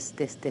do this,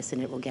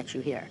 and it will get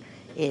you here.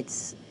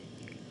 It's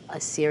a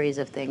series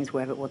of things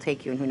wherever it will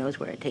take you, and who knows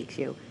where it takes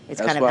you. It's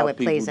that's kind of how it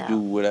plays out. That's why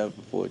people do whatever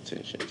for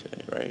attention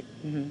today, right?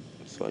 Mm-hmm.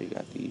 So you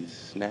got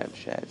these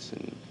Snapchats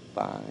and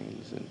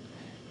Vines and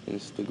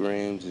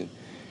Instagrams and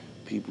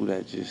people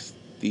that just,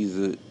 these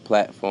are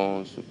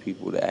platforms for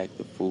people to act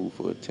a fool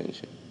for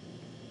attention.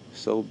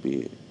 So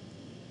be it.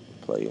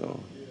 Play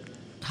on.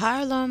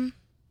 Harlem.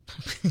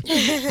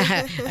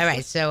 All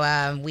right,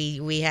 so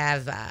we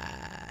have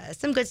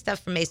some good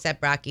stuff from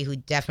A$AP Rocky, who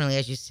definitely,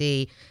 as you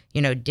see,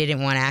 you know,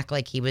 didn't want to act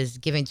like he was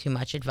giving too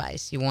much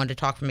advice. He wanted to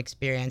talk from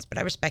experience, but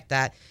I respect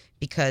that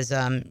because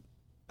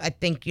I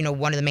think, you know,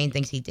 one of the main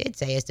things he did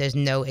say is there's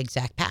no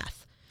exact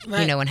path,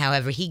 Right. you know, and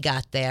however he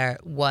got there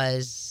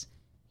was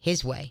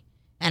his way.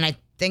 And I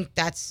think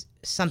that's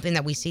something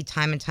that we see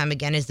time and time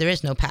again is there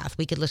is no path.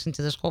 We could listen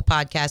to this whole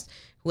podcast.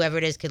 Whoever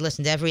it is could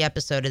listen to every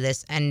episode of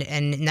this, and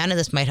none of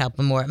this might help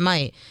them, or it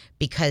might,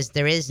 because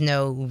there is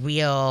no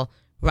real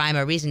rhyme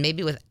or reason.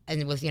 Maybe with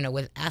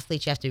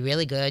athletes, you have to be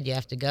really good. You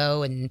have to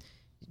go and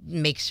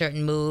make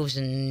certain moves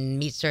and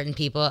meet certain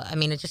people. I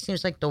mean, it just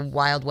seems like the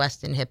Wild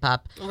West in hip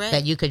hop, Right.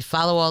 that you could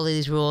follow all of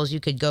these rules. You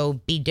could go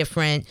be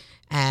different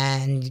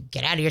and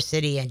get out of your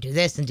city and do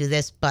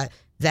this, but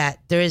that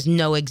there is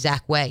no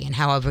exact way. And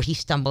however he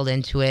stumbled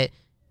into it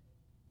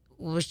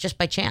was just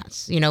by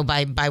chance, you know,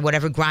 by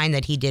whatever grind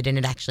that he did, and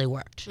it actually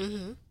worked.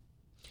 Mm-hmm.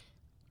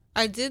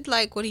 I did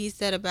like what he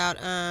said about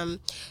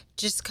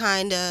just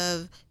kind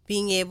of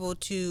being able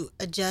to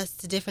adjust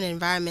to different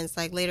environments.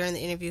 Like later in the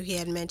interview, he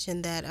had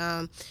mentioned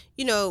that,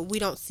 you know, we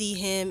don't see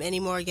him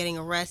anymore getting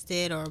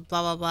arrested or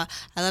blah, blah, blah.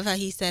 I love how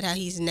he said how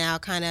he's now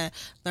kind of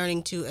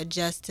learning to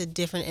adjust to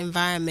different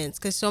environments.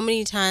 Because so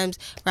many times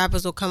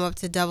rappers will come up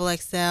to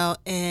XXL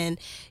and,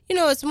 you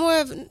know, it's more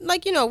of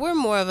like, you know, we're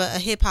more of a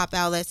hip hop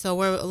outlet, so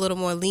we're a little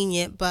more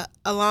lenient. But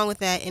along with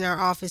that, in our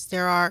office,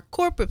 there are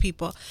corporate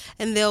people,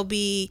 and they'll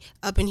be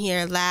up in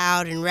here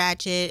loud and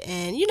ratchet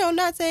and, you know,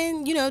 not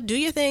saying, you know, do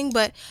your thing,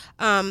 but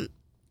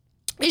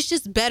it's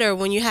just better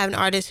when you have an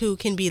artist who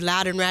can be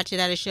loud and ratchet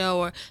at a show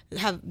or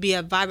be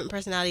a vibrant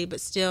personality, but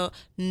still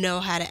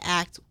know how to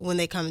act when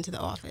they come into the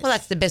office. Well,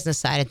 that's the business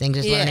side of things,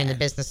 is Yeah. learning the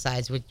business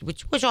sides,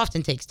 which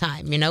often takes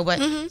time, you know,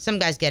 but some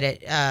guys get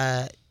it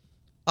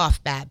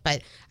off bat.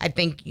 But I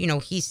think, you know,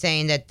 he's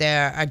saying that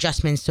there are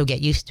adjustments to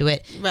get used to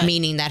it, Right.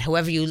 meaning that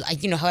however you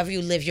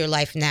live your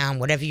life now and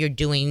whatever you're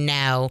doing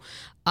now,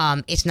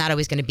 it's not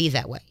always going to be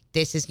that way.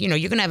 This is, you know,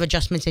 you're going to have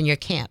adjustments in your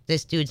camp.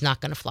 This dude's not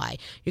going to fly.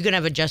 You're going to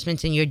have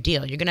adjustments in your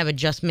deal. You're going to have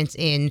adjustments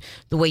in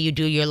the way you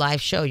do your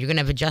live show. You're going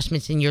to have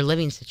adjustments in your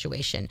living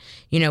situation,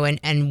 you know,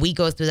 and we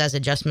go through those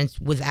adjustments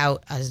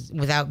without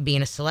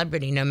being a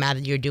celebrity, no matter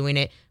you're doing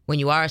it when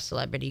you are a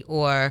celebrity,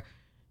 or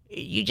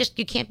you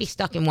can't be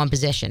stuck in one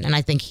position. And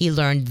I think he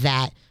learned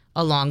that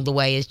along the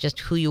way, is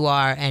just who you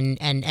are, and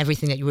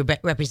everything that you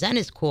represent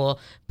is cool,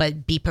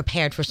 but be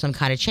prepared for some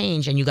kind of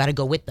change, and you got to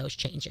go with those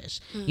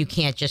changes. You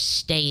can't just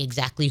stay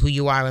exactly who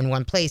you are in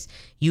one place.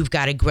 You've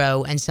got to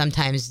grow, and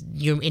sometimes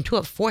you're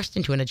forced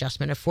into an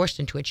adjustment or forced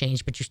into a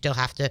change, but you still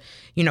have to,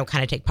 you know,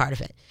 kind of take part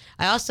of it.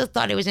 I also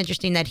thought it was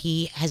interesting that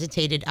he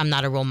hesitated. I'm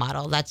not a role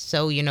model. That's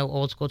so, you know,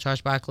 old school Charles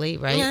Barkley,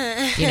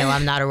 right? You know,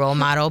 I'm not a role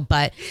model,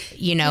 but,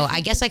 you know,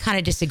 I guess I kind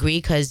of disagree,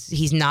 because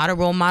he's not a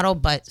role model,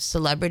 but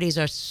celebrities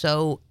are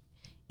so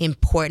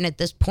important at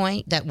this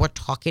point that we're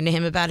talking to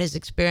him about his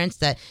experience,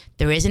 that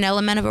there is an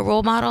element of a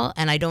role model.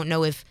 And I don't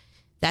know if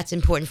that's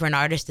important for an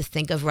artist to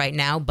think of right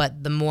now,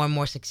 but the more and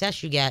more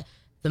success you get,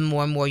 the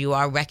more and more you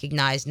are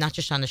recognized, not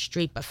just on the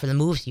street, but for the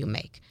moves you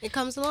make. It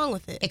comes along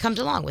with it. It comes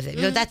along with it.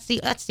 You know, that's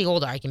the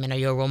old argument. Are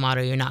you a role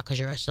model or you're not because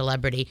you're a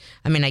celebrity?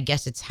 I mean, I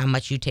guess it's how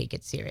much you take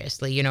it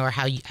seriously, you know, or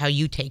how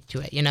you take to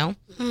it, you know?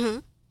 Mm-hmm.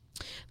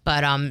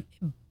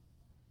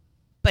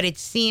 But it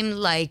seemed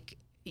like,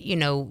 you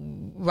know,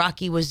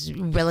 Rocky was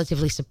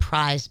relatively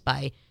surprised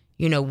by,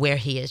 you know, where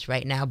he is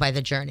right now, by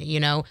the journey, you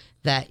know,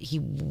 that he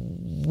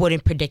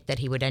wouldn't predict that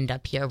he would end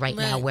up here right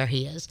now where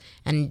he is.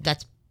 And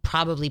that's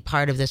probably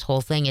part of this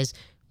whole thing is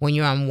when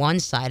you're on one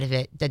side of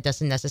it, that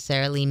doesn't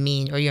necessarily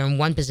mean, or you're in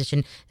one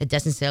position, that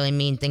doesn't necessarily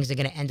mean things are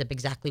going to end up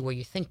exactly where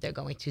you think they're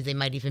going to. They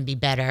might even be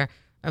better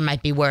or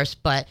might be worse,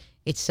 but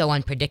it's so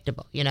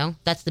unpredictable, you know?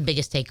 That's the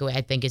biggest takeaway,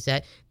 I think, is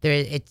that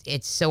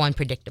it's so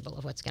unpredictable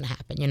of what's going to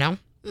happen, you know?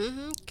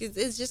 Because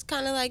it's just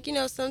kind of like, you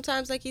know,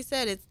 sometimes, like you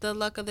said, it's the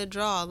luck of the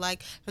draw.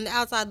 Like, from the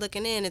outside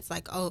looking in, it's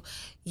like, oh,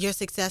 you're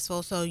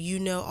successful, so you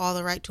know all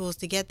the right tools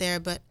to get there.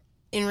 But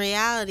in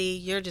reality,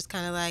 you're just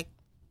kind of like,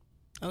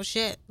 oh,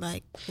 shit.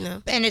 Like, you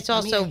know. And it's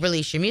also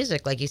release your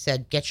music. Like you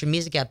said, get your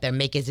music out there,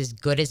 make it as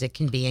good as it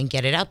can be and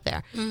get it out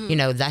there. You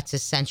know, that's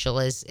essential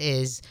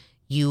is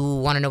you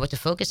want to know what to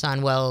focus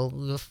on. Well,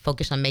 you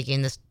focus on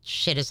making this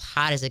shit as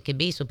hot as it could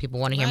be so people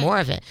want to hear more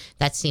of it.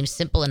 That seems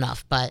simple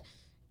enough, but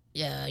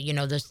yeah, you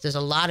know, there's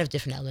a lot of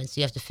different elements.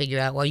 You have to figure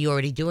out, well, you're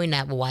already doing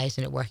that. Well, why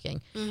isn't it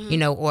working? You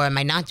know, or am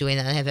I not doing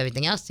that? I have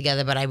everything else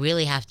together, but I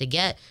really have to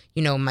get,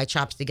 you know, my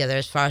chops together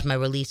as far as my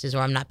releases, or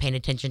I'm not paying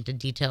attention to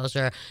details,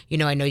 or, you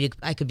know,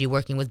 I could be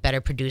working with better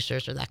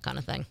producers or that kind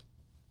of thing.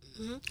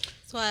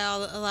 That's why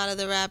a lot of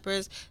the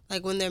rappers,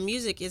 like, when their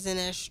music isn't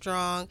as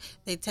strong,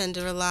 they tend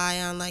to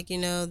rely on, like, you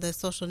know, the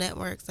social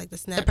networks, like the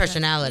Snapchat. The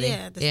personality.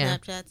 Yeah, the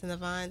Snapchats and the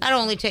Vines.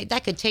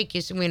 That could take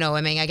you, you know,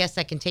 I mean, I guess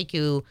that can take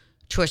you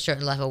to a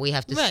certain level. We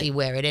have to see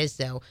where it is,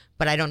 though.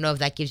 But I don't know if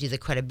that gives you the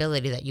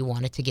credibility that you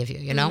want it to give you,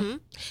 you know?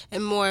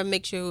 And more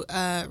makes you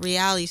a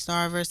reality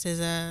star versus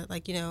a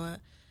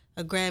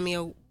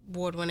Grammy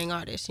award-winning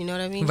artist. You know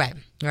what I mean?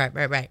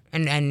 Right.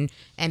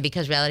 And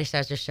because reality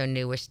stars are so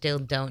new, we still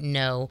don't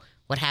know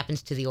what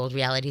happens to the old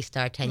reality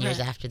star 10 years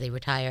after they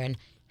retire, and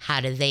how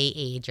do they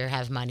age or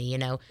have money, you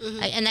know?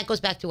 And that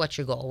goes back to what's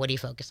your goal? What do you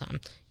focus on?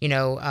 You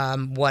know,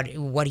 what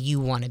do you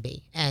want to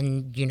be?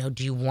 And, you know,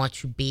 do you want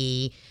to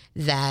be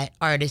that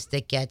artist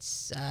that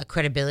gets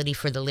credibility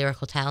for the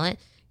lyrical talent?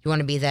 You want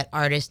to be that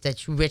artist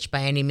that's rich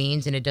by any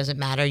means and it doesn't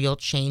matter. You'll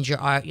change your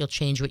art. You'll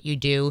change what you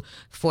do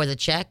for the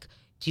check.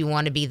 Do you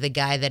want to be the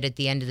guy that at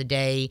the end of the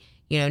day,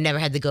 you know, never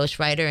had the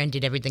ghostwriter and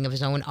did everything of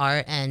his own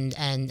art and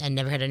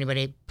never had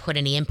anybody put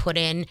any input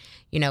in?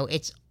 You know,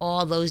 it's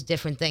all those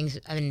different things.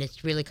 I mean,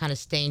 it's really kind of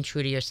staying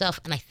true to yourself.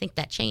 And I think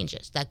that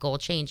changes. That goal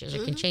changes.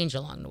 It can change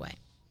along the way.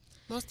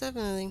 Most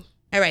definitely.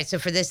 All right. So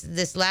for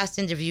this last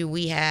interview,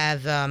 we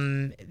have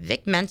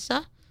Vic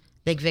Mensa.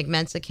 Vic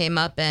Mensa came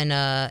up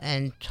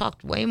and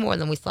talked way more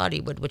than we thought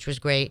he would, which was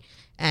great,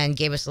 and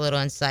gave us a little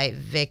insight.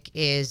 Vic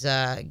is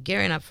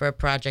gearing up for a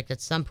project at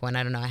some point.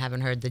 I don't know. I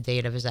haven't heard the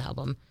date of his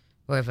album,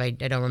 or if I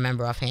don't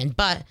remember offhand,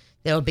 but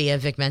there will be a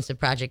Vic Mensa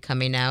project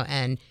coming out,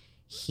 and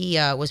he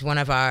was one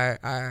of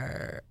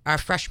our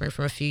freshmen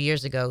from a few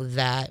years ago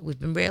that we've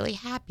been really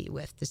happy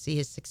with to see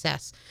his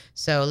success.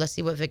 So let's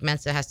see what Vic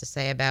Mensa has to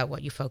say about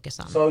what you focus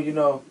on. So, you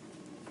know,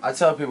 I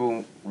tell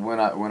people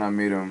when I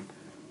meet him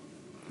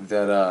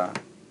that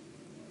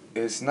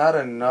it's not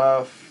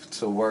enough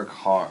to work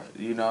hard,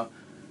 you know?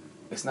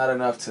 It's not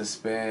enough to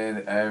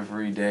spend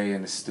every day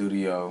in the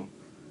studio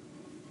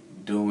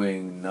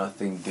doing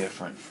nothing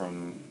different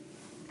from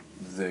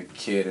the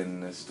kid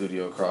in the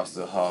studio across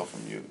the hall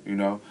from you. You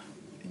know,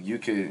 you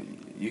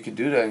could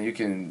do that and you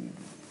can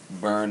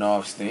burn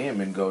off steam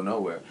and go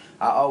nowhere.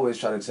 I always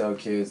try to tell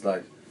kids,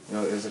 like, you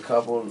know, there's a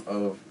couple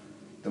of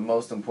the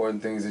most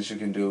important things that you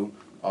can do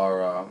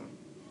are,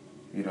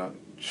 you know,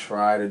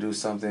 try to do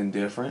something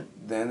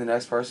different than the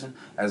next person,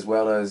 as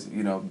well as,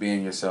 you know,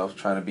 being yourself,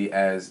 trying to be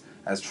as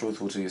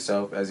truthful to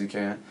yourself as you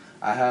can.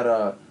 I had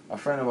a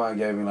friend of mine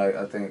gave me, like,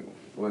 I think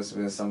what's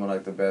been some of,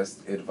 like, the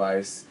best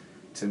advice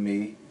to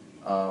me,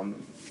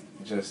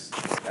 just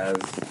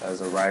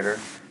as a writer,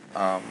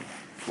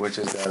 which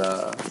is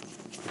that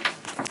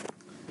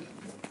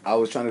I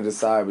was trying to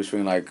decide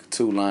between, like,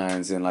 two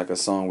lines in, like, a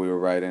song we were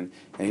writing,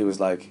 and he was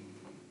like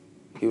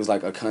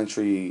a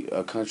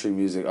country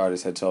music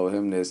artist had told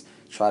him this: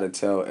 try to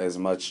tell as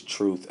much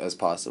truth as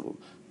possible,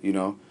 you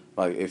know?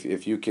 Like,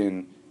 if you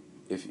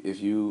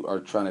are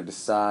trying to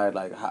decide,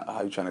 like,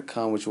 how you're trying to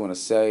come, what you want to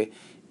say,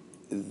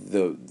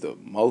 the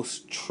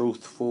most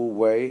truthful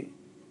way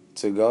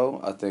to go,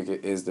 I think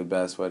it is the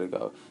best way to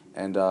go.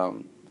 And I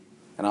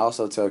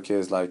also tell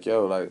kids, like,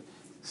 yo, like,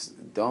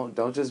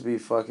 don't just be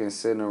fucking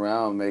sitting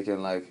around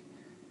making, like,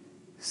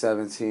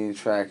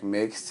 17-track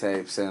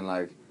mixtapes and,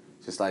 like,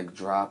 just, like,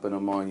 dropping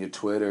them on your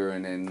Twitter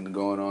and then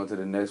going on to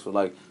the next one.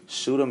 Like,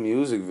 shoot a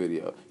music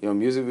video. You know,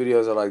 music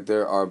videos are, like,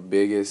 they're our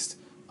biggest,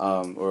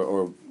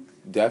 or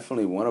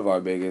definitely one of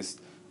our biggest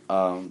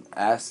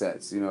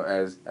assets, you know,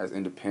 as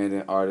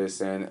independent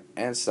artists and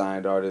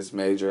signed artists,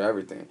 major,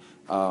 everything.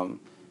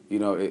 You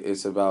know,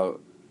 it's about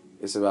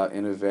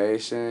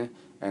innovation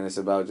and it's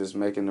about just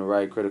making the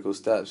right critical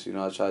steps. You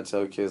know, I try to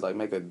tell kids, like,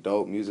 make a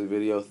dope music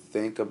video,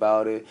 think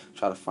about it,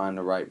 try to find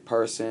the right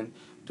person,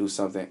 do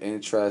something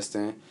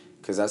interesting,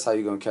 because that's how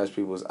you're going to catch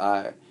people's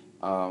eye.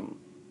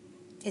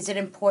 Is it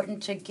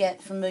important to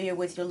get familiar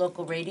with your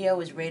local radio?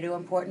 Is radio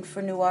important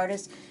for new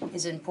artists?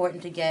 Is it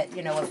important to get,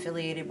 you know,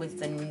 affiliated with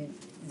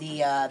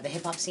the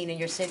hip hop scene in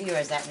your city, or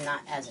is that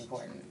not as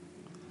important?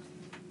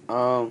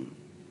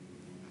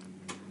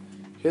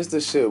 Here's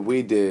the shit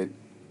we did.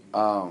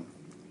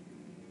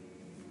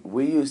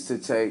 We used to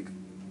take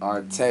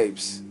our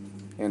tapes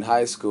in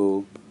high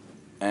school,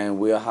 and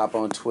we'll hop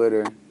on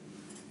Twitter,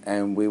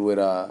 and we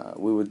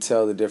would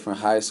tell the different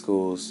high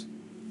schools,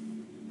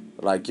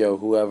 like, yo,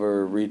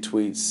 whoever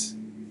retweets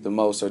the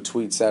most or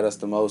tweets at us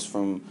the most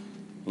from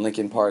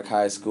Lincoln Park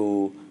High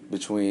School,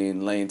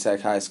 between Lane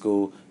Tech High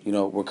School, you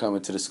know, we're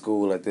coming to the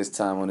school at this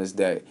time on this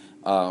day.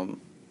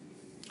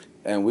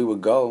 And we would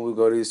go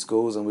to these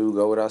schools, and we would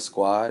go with our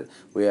squad.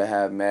 We'd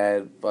have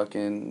mad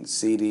fucking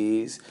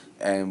CDs,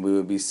 and we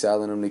would be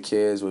selling them to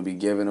kids. We'd be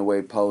giving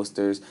away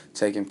posters,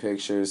 taking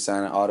pictures,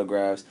 signing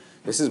autographs.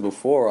 This is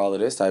before all of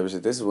this type of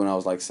shit. This is when I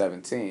was like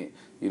 17.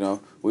 You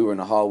know, we were in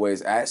the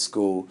hallways at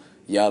school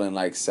yelling,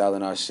 like,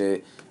 selling our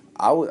shit.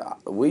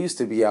 We used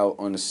to be out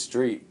on the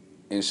street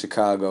in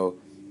Chicago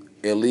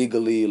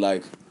illegally,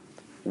 like,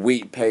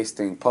 wheat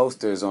pasting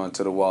posters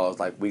onto the walls,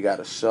 like, we got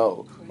a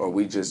show or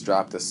we just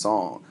dropped a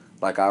song.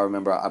 Like, I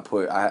remember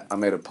I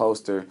made a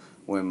poster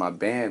when my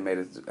band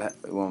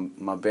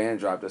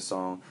dropped a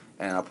song,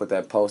 and I put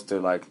that poster,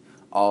 like,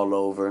 all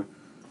over.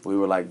 We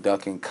were, like,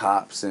 ducking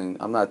cops, and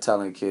I'm not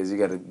telling kids you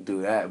got to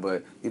do that,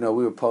 but, you know,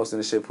 we were posting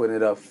the shit, putting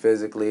it up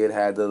physically. It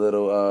had the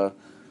little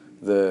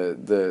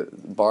the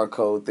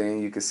barcode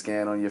thing you could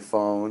scan on your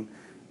phone.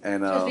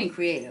 And Just being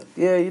creative.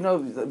 Yeah, you know,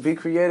 be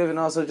creative, and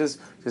also just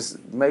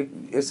make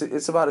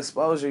it's about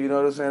exposure. You know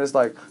what I'm saying? It's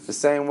like the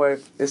same way.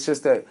 It's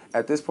just that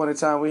at this point in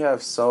time, we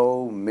have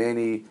so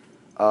many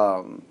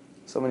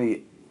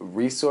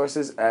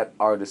resources at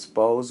our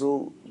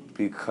disposal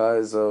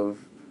because of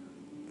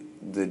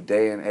the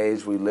day and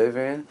age we live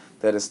in,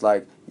 that it's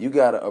like you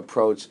gotta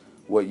approach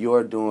what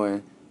you're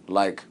doing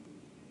like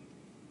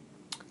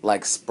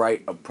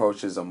Sprite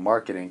approaches a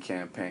marketing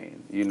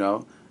campaign, you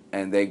know?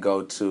 And they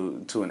go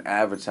to an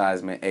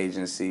advertisement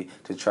agency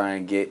to try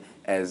and get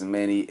as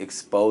many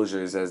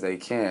exposures as they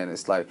can.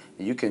 It's like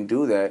you can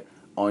do that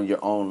on your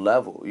own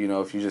level. You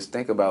know, if you just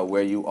think about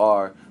where you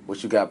are,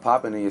 what you got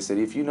popping in your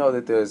city. If you know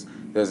that there's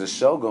a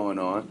show going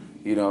on,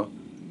 you know,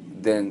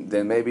 then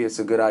maybe it's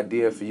a good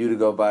idea for you to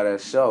go by that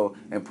show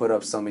and put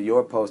up some of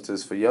your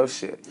posters for your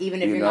shit.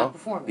 Even if you're not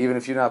performing. Even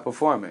if you're not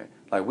performing.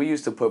 Like, we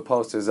used to put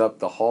posters up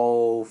the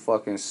whole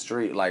fucking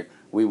street. Like,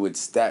 we would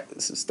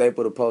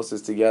staple the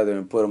posters together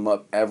and put them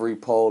up every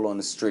pole on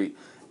the street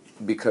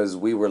because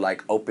we were,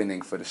 like,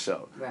 opening for the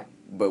show. Right.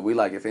 But we,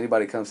 like, if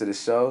anybody comes to the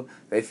show,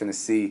 they finna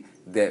see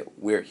that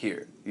we're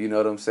here. You know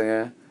what I'm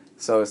saying?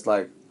 So it's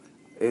like,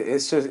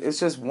 it's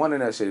just wanting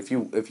that shit. If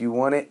you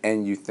want it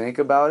and you think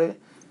about it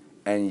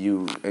and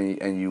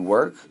you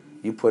work,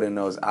 you put in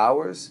those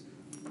hours,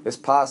 it's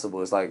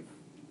possible. It's like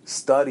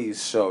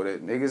studies show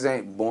that niggas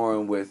ain't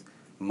born with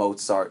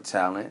Mozart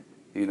talent,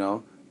 you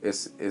know?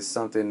 It's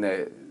something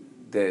that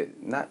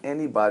not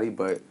anybody,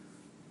 but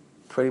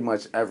pretty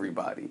much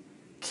everybody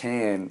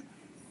can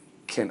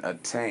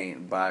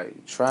attain by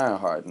trying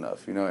hard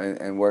enough, you know,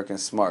 and working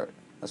smart.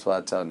 That's what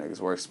I tell niggas,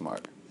 work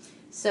smart.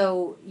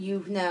 So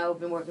you've now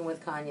been working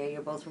with Kanye.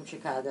 You're both from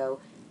Chicago.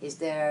 Is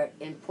there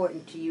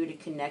important to you to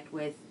connect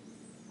with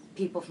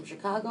people from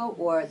Chicago,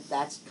 or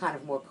that's kind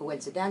of more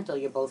coincidental?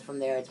 You're both from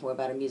there. It's more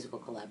about a musical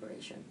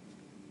collaboration.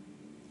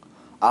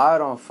 I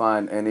don't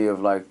find any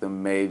of, like, the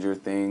major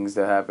things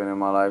that happen in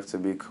my life to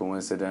be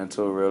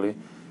coincidental, really.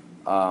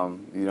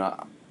 You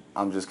know,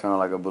 I'm just kind of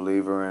like a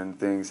believer in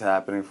things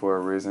happening for a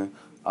reason.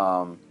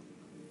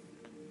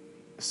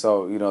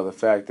 So, you know, the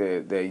fact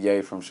that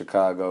Ye from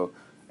Chicago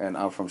and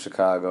I'm from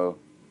Chicago,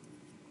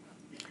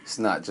 it's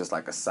not just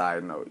like a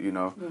side note, you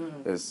know?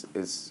 Mm-hmm.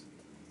 It's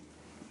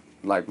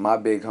like my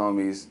big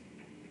homies,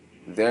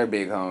 their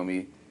big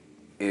homie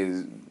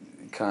is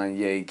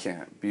Kanye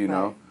Camp, you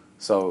know?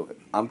 So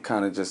I'm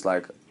kind of just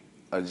like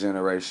a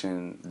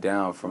generation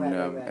down from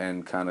them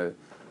and kind of,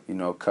 you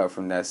know, cut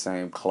from that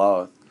same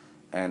cloth.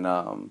 And,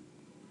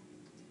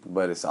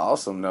 but it's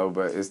awesome, though,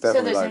 but it's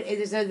definitely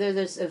so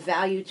there's a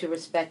value to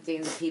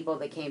respecting the people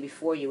that came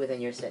before you within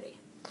your city.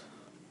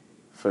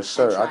 For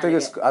sure. I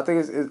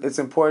think it's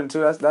important,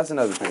 too. That's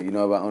another thing, you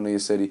know, about owning your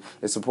city.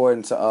 It's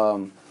important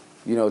to,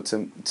 you know,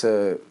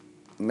 to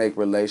make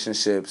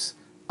relationships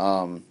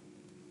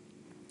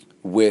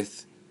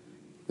with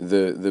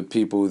the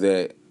people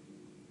that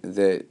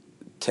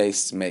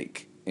tastes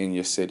make in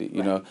your city,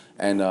 you know,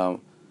 and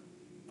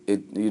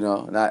you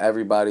know, not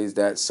everybody's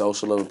that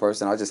social of a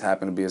person. I just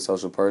happen to be a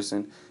social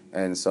person,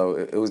 and so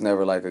it was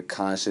never like a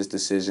conscious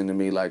decision to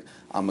me, like,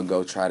 I'm gonna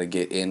go try to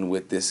get in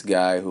with this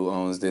guy who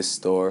owns this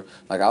store.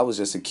 Like, I was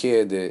just a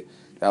kid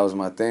that was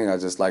my thing. I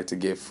just like to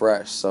get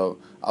fresh, so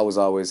I was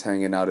always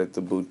hanging out at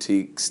the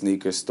boutique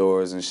sneaker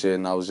stores and shit,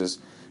 and I was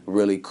just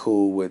really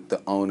cool with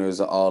the owners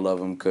of all of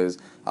them because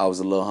I was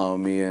a little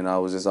homie and I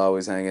was just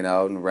always hanging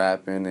out and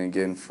rapping and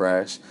getting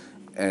fresh.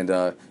 And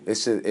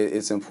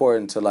it's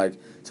important to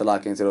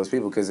lock into those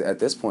people because at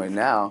this point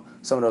now,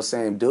 some of those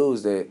same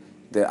dudes that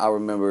I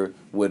remember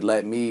would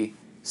let me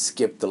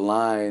skip the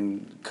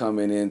line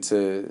coming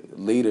into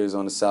Leaders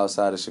on the south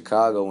side of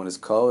Chicago when it's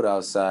cold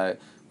outside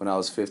when I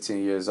was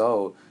 15 years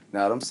old.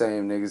 Now them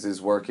same niggas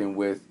is working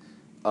with,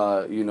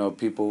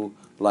 people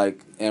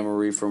like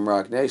Anne-Marie from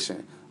Rock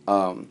Nation.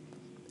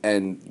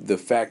 And the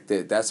fact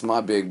that that's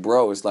my big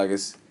bro, it's like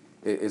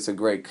it's a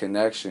great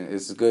connection.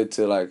 It's good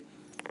to like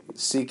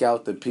seek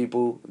out the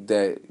people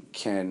that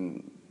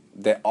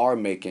are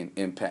making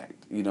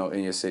impact,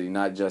 in your city,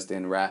 not just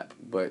in rap,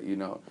 but,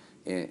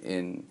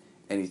 in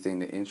anything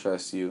that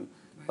interests you.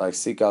 Like,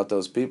 seek out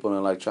those people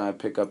and, like, try and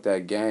pick up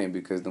that game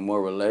because the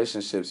more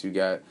relationships you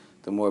got,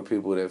 the more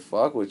people that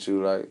fuck with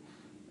you, like,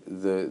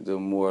 the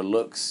more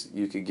looks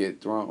you could get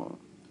thrown.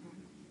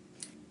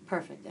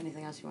 Perfect.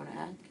 Anything else you want to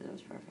add? Because it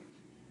was perfect.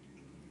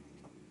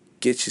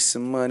 Get you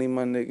some money,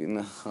 my nigga.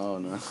 No, oh,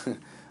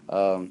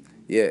 no.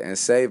 Yeah, and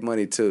save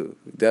money, too.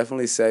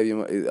 Definitely save your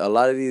money. A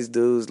lot of these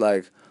dudes,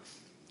 like,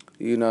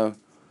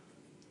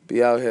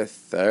 be out here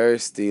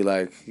thirsty,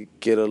 like,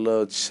 get a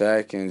little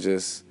check and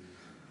just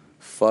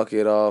fuck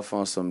it off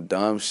on some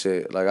dumb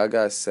shit. Like, I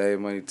got save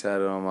money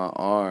tatted on my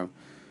arm,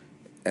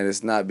 and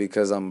it's not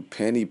because I'm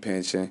penny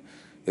pinching.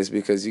 It's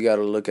because you got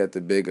to look at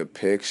the bigger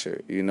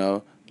picture,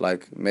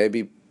 Like,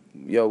 maybe,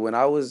 when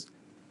I was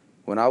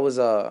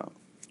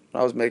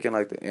making,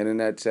 like, the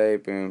internet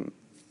tape and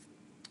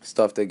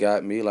stuff that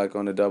got me, like,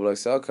 on the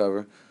XXL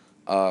cover,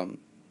 I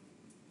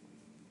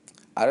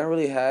didn't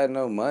really have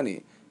no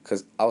money.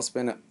 Because I was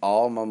spending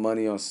all my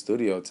money on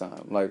studio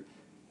time. Like,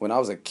 when I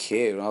was a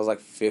kid, when I was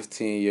like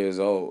 15 years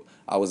old,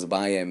 I was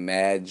buying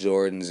Mad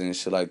Jordans and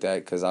shit like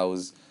that because I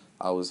was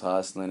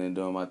hustling and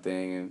doing my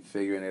thing and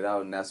figuring it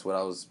out, and that's what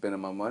I was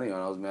spending my money on.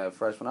 I was mad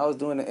fresh. When I was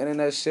doing the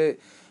internet shit,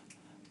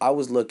 I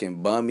was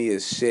looking bummy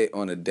as shit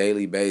on a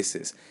daily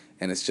basis.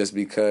 And it's just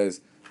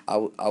because I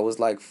was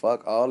like,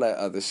 fuck all that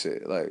other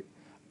shit. Like,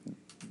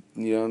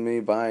 you know what I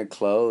mean? Buying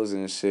clothes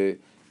and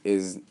shit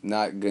is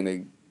not going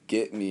to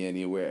get me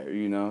anywhere,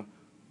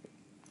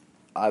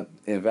 I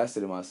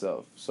invested in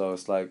myself, so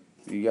it's like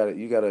you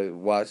gotta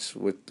watch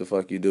what the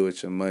fuck you do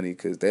with your money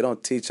because they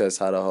don't teach us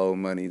how to hold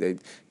money. They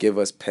give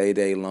us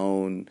payday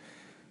loan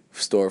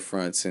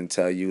storefronts and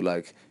tell you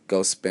like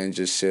go spend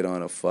your shit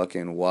on a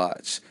fucking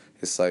watch.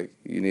 It's like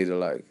you need to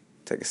like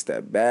take a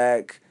step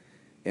back,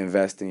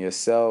 invest in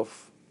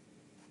yourself.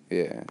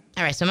 Yeah.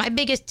 All right. So my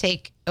biggest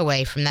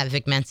takeaway from that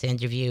Vic Mensa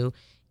interview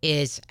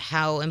is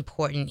how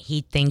important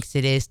he thinks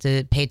it is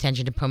to pay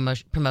attention to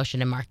promotion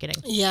and marketing.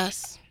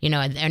 Yes.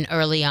 And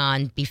early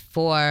on,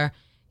 before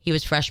he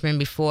was freshman,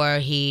 before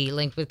he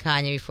linked with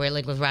Kanye, before he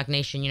linked with Rock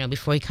Nation,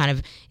 before he kind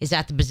of is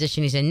at the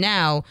position he's in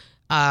now,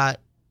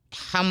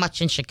 how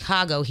much in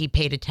Chicago he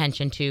paid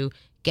attention to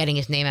getting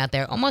his name out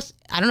there. Almost,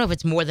 I don't know if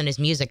it's more than his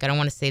music. I don't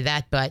want to say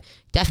that, but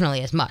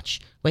definitely as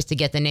much was to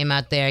get the name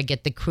out there,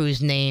 get the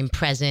crew's name,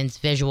 presence,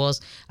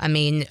 visuals. I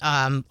mean,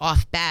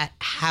 off bat,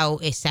 how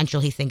essential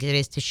he thinks it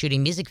is to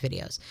shooting music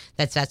videos.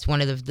 That's one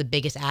of the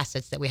biggest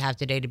assets that we have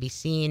today to be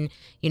seen,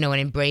 and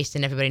embraced,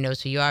 and everybody knows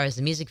who you are as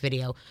the music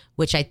video,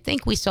 which I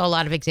think we saw a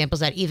lot of examples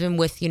that even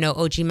with,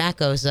 OG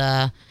Maco's,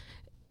 no,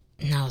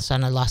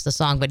 son, I lost the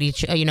song, but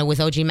with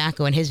OG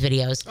Maco and his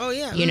videos. Oh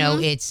yeah.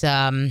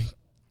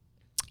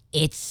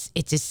 It's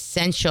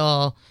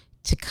essential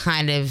to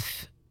kind of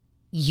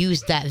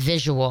use that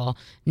visual,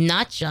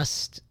 not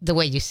just the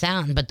way you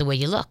sound, but the way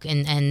you look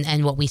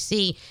and what we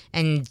see,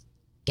 and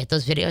get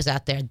those videos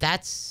out there.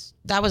 That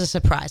was a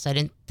surprise. I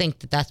didn't think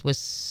that was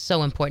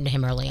so important to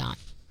him early on.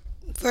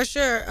 For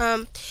sure.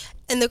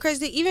 And the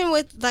crazy, even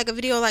with like a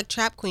video like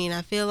Trap Queen,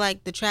 I feel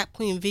like the Trap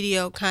Queen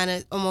video kind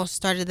of almost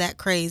started that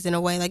craze in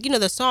a way. Like,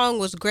 the song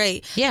was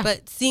great, yeah,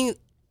 but seeing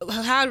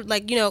how,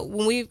 like,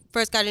 when we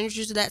first got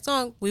introduced to that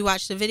song, we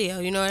watched the video,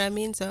 you know what I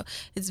mean? So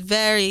it's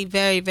very,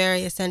 very,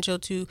 very essential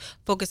to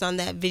focus on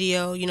that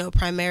video,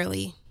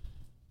 primarily.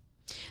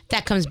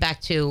 That comes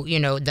back to,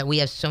 that we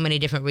have so many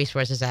different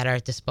resources at our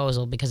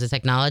disposal because of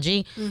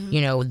technology,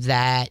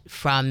 that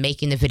from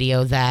making the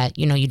video that,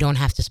 you don't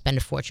have to spend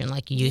a fortune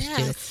like you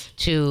used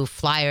to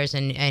flyers.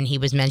 And he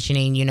was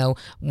mentioning,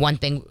 one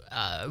thing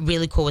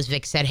really cool was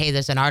Vic said, hey,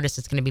 there's an artist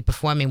that's going to be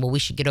performing. Well, we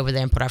should get over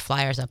there and put our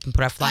flyers up and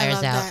put our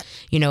flyers out, that.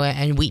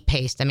 And wheat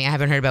paste. I mean, I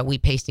haven't heard about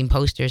wheat pasting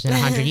posters in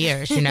 100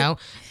 years,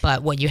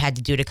 but what you had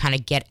to do to kind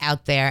of get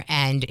out there.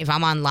 And if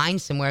I'm online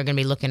somewhere, I'm going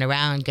to be looking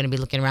around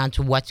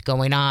to what's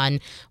going on,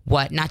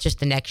 what not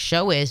just the next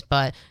show is,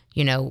 but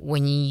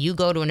when you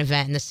go to an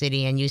event in the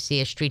city and you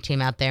see a street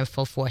team out there in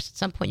full force, at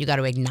some point you got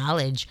to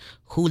acknowledge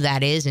who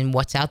that is and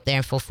what's out there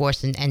in full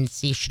force and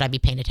see, should I be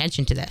paying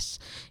attention to this?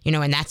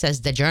 And that's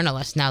as the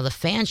journalist. Now the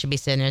fan should be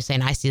sitting there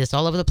saying, I see this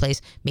all over the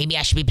place. Maybe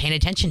I should be paying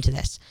attention to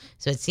this.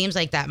 So it seems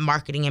like that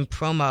marketing and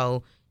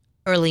promo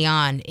early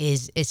on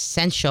is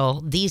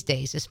essential these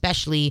days,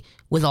 especially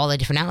with all the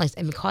different outlets.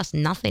 I mean, it costs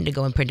nothing to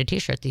go and print a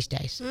T-shirt these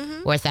days,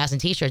 or 1,000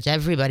 T-shirts.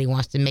 Everybody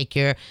wants to make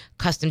your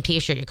custom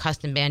T-shirt, your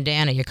custom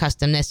bandana, your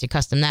custom this, your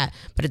custom that.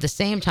 But at the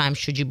same time,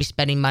 should you be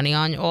spending money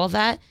on all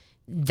that?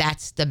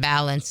 That's the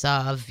balance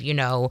of,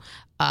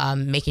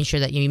 making sure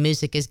that your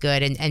music is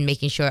good and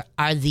making sure,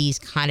 are these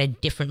kind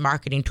of different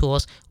marketing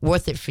tools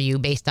worth it for you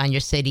based on your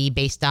city,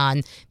 based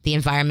on the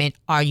environment?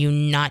 Are you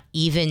not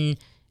even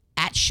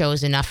at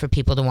shows enough for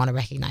people to want to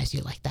recognize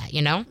you like that,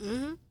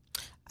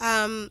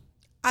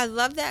 I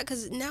love that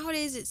because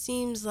nowadays it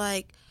seems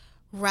like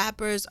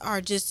rappers are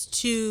just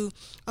too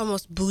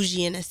almost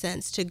bougie in a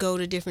sense to go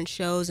to different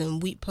shows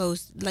and wheat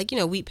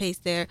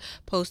paste their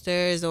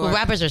posters. Or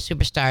rappers are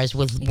superstars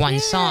with one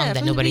song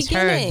that nobody's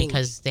heard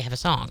because they have a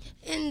song.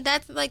 And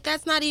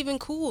that's not even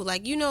cool.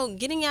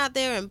 Getting out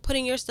there and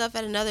putting your stuff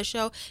at another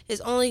show is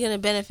only going to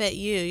benefit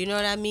you. You know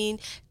what I mean?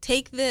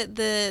 Take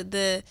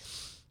the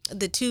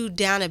two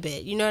down a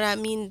bit. You know what I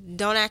mean?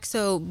 Don't act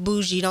so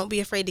bougie. Don't be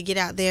afraid to get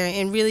out there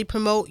and really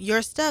promote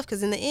your stuff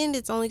because in the end,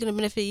 it's only going to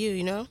benefit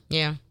you,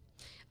 Yeah.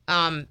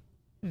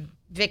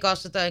 Vic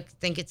also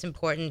think it's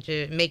important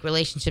to make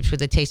relationships with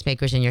the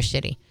tastemakers in your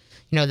city.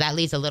 That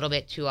leads a little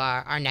bit to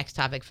our next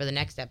topic for the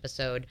next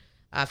episode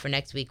for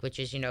next week, which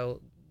is,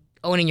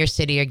 owning your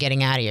city or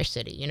getting out of your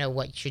city.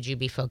 What should you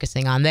be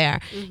focusing on there?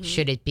 Mm-hmm.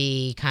 Should it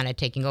be kind of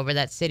taking over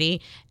that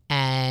city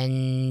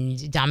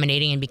and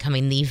dominating and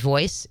becoming the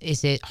voice?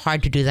 Is it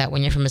hard to do that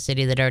when you're from a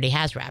city that already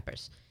has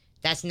rappers?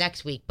 That's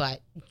next week,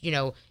 but,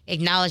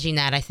 acknowledging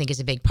that I think is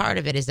a big part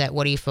of it. Is that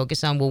what do you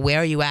focus on? Well, where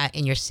are you at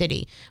in your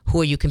city? Who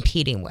are you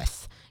competing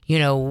with?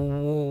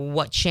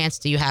 What chance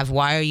do you have?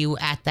 Why are you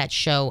at that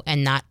show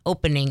and not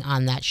opening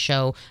on that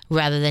show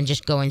rather than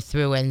just going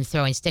through and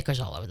throwing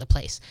stickers all over the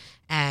place?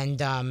 And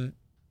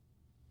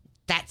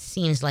that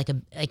seems like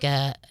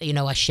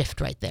a shift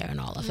right there in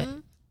all of it.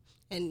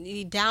 And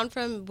he down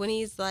from when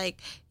he's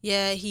like,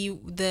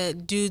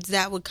 the dudes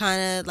that would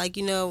kind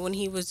of when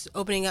he was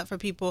opening up for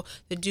people,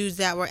 the dudes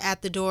that were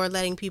at the door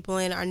letting people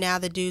in are now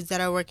the dudes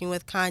that are working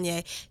with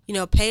Kanye.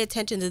 Pay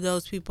attention to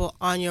those people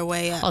on your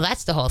way up. Oh,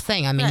 that's the whole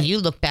thing. I mean, Right. You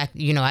look back,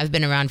 I've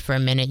been around for a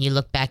minute. You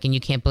look back and you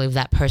can't believe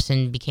that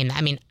person became,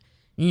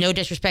 no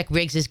disrespect,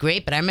 Riggs is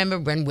great, but I remember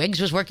when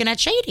Riggs was working at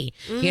Shady.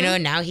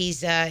 Now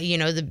he's,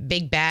 the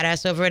big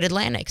badass over at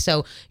Atlantic.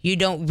 So you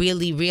don't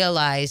really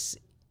realize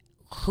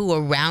who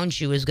around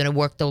you is going to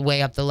work the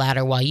way up the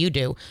ladder while you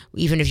do.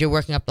 Even if you're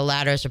working up the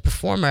ladder as a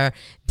performer,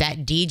 that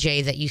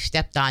DJ that you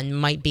stepped on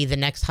might be the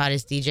next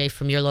hottest DJ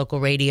from your local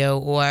radio,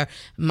 or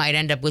might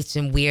end up with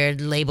some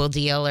weird label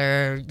deal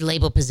or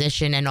label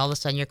position, and all of a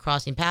sudden you're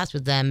crossing paths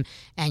with them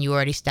and you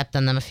already stepped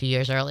on them a few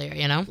years earlier,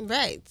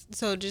 Right.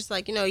 So just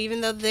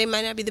even though they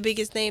might not be the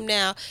biggest name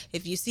now,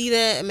 if you see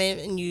them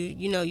and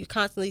you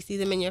constantly see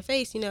them in your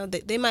face,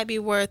 they might be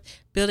worth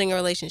building a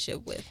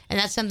relationship with. And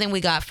that's something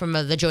we got from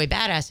the Joey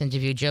Badass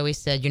interview. Joey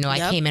said,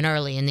 I came in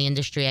early in the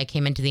industry. I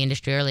came into the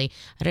industry early.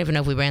 I don't even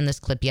know if we ran this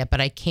clip yet,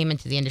 but I came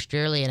into the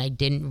industry early and I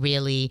didn't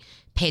really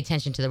pay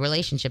attention to the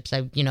relationships.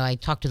 I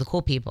talked to the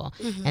cool people,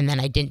 and then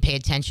I didn't pay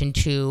attention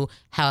to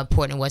how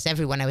important it was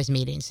everyone I was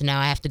meeting. So now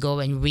I have to go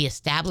and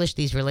reestablish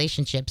these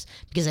relationships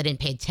because I didn't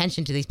pay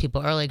attention to these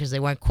people early because they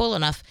weren't cool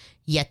enough,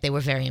 yet they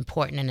were very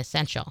important and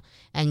essential.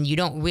 And you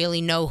don't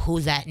really know who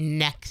that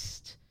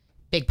next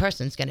big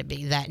person's going to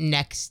be, that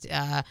next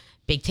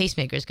big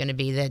tastemaker is going to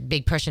be, that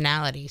big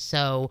personality.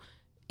 So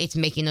it's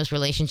making those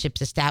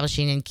relationships,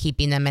 establishing and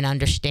keeping them, and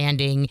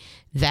understanding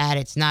that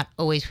it's not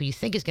always who you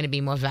think is going to be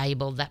more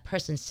valuable. That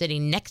person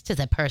sitting next to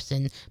that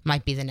person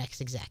might be the next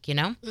exec,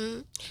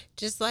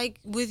 Just like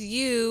with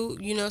you,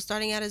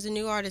 starting out as a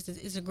new artist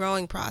is a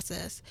growing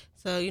process.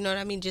 So, you know what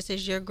I mean? Just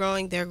as you're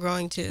growing, they're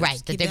growing too. Right,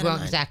 Just that keep they're in growing,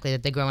 mind. exactly,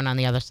 that they're growing on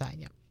the other side,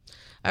 yeah.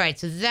 All right,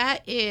 so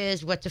that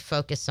is what to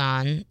focus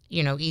on.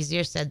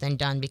 Easier said than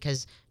done,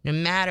 because no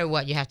matter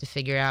what, you have to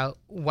figure out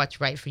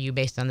what's right for you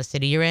based on the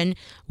city you're in,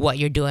 what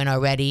you're doing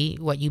already,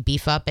 what you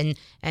beef up. And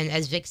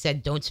as Vic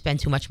said, don't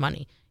spend too much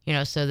money.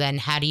 So then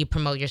how do you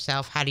promote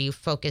yourself? How do you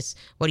focus?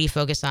 What do you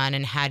focus on?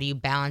 And how do you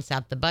balance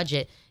out the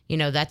budget?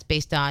 That's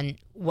based on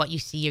what you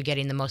see you're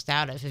getting the most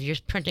out of. If you're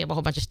printing up a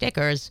whole bunch of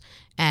stickers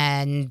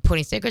and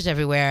putting stickers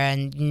everywhere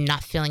and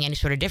not feeling any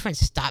sort of difference,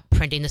 stop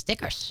printing the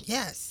stickers.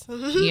 Yes.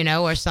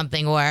 Or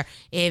something. Or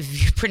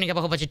if you're printing up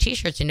a whole bunch of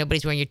T-shirts and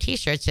nobody's wearing your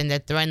T-shirts and they're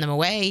throwing them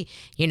away,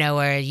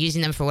 or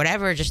using them for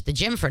whatever, just the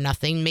gym for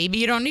nothing, maybe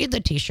you don't need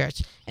the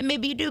T-shirts. And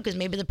maybe you do, because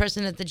maybe the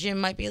person at the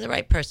gym might be the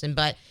right person.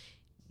 But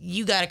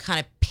you got to kind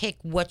of pick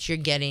what you're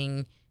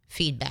getting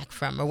feedback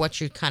from, or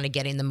what you're kind of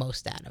getting the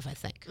most out of, I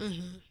think.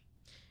 Mm-hmm.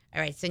 All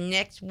right, so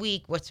next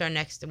week, what's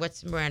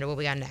Miranda, what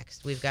we got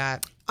next? We've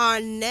got... Our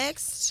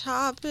next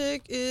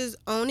topic is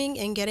owning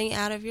and getting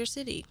out of your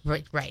city.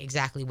 Right,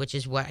 exactly, which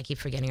is what I keep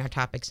forgetting our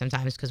topics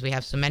sometimes because we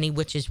have so many,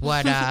 which is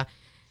what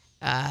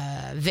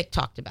Vic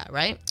talked about,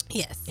 right?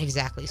 Yes.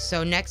 Exactly.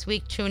 So next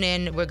week, tune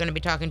in. We're going to be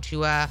talking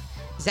to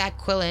Zach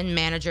Quillen,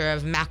 manager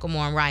of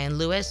Macklemore and Ryan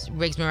Lewis.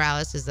 Riggs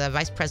Morales is the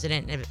vice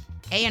president of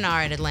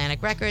A&R at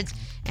Atlantic Records.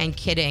 And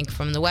Kid Ink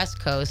from the West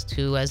Coast,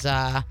 who was...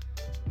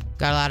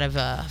 got a lot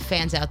of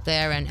fans out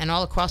there and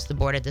all across the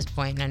board at this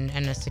point, and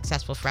a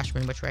successful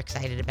freshman, which we're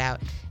excited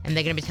about. And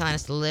they're going to be telling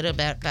us a little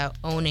bit about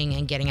owning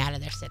and getting out of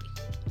their city.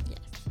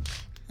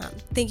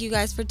 Thank you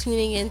guys for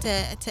tuning in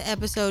to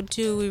episode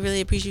 2. We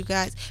really appreciate you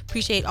guys.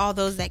 Appreciate all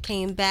those that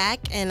came back,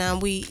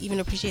 and we even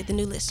appreciate the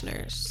new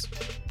listeners.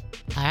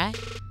 All right,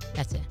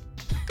 that's it.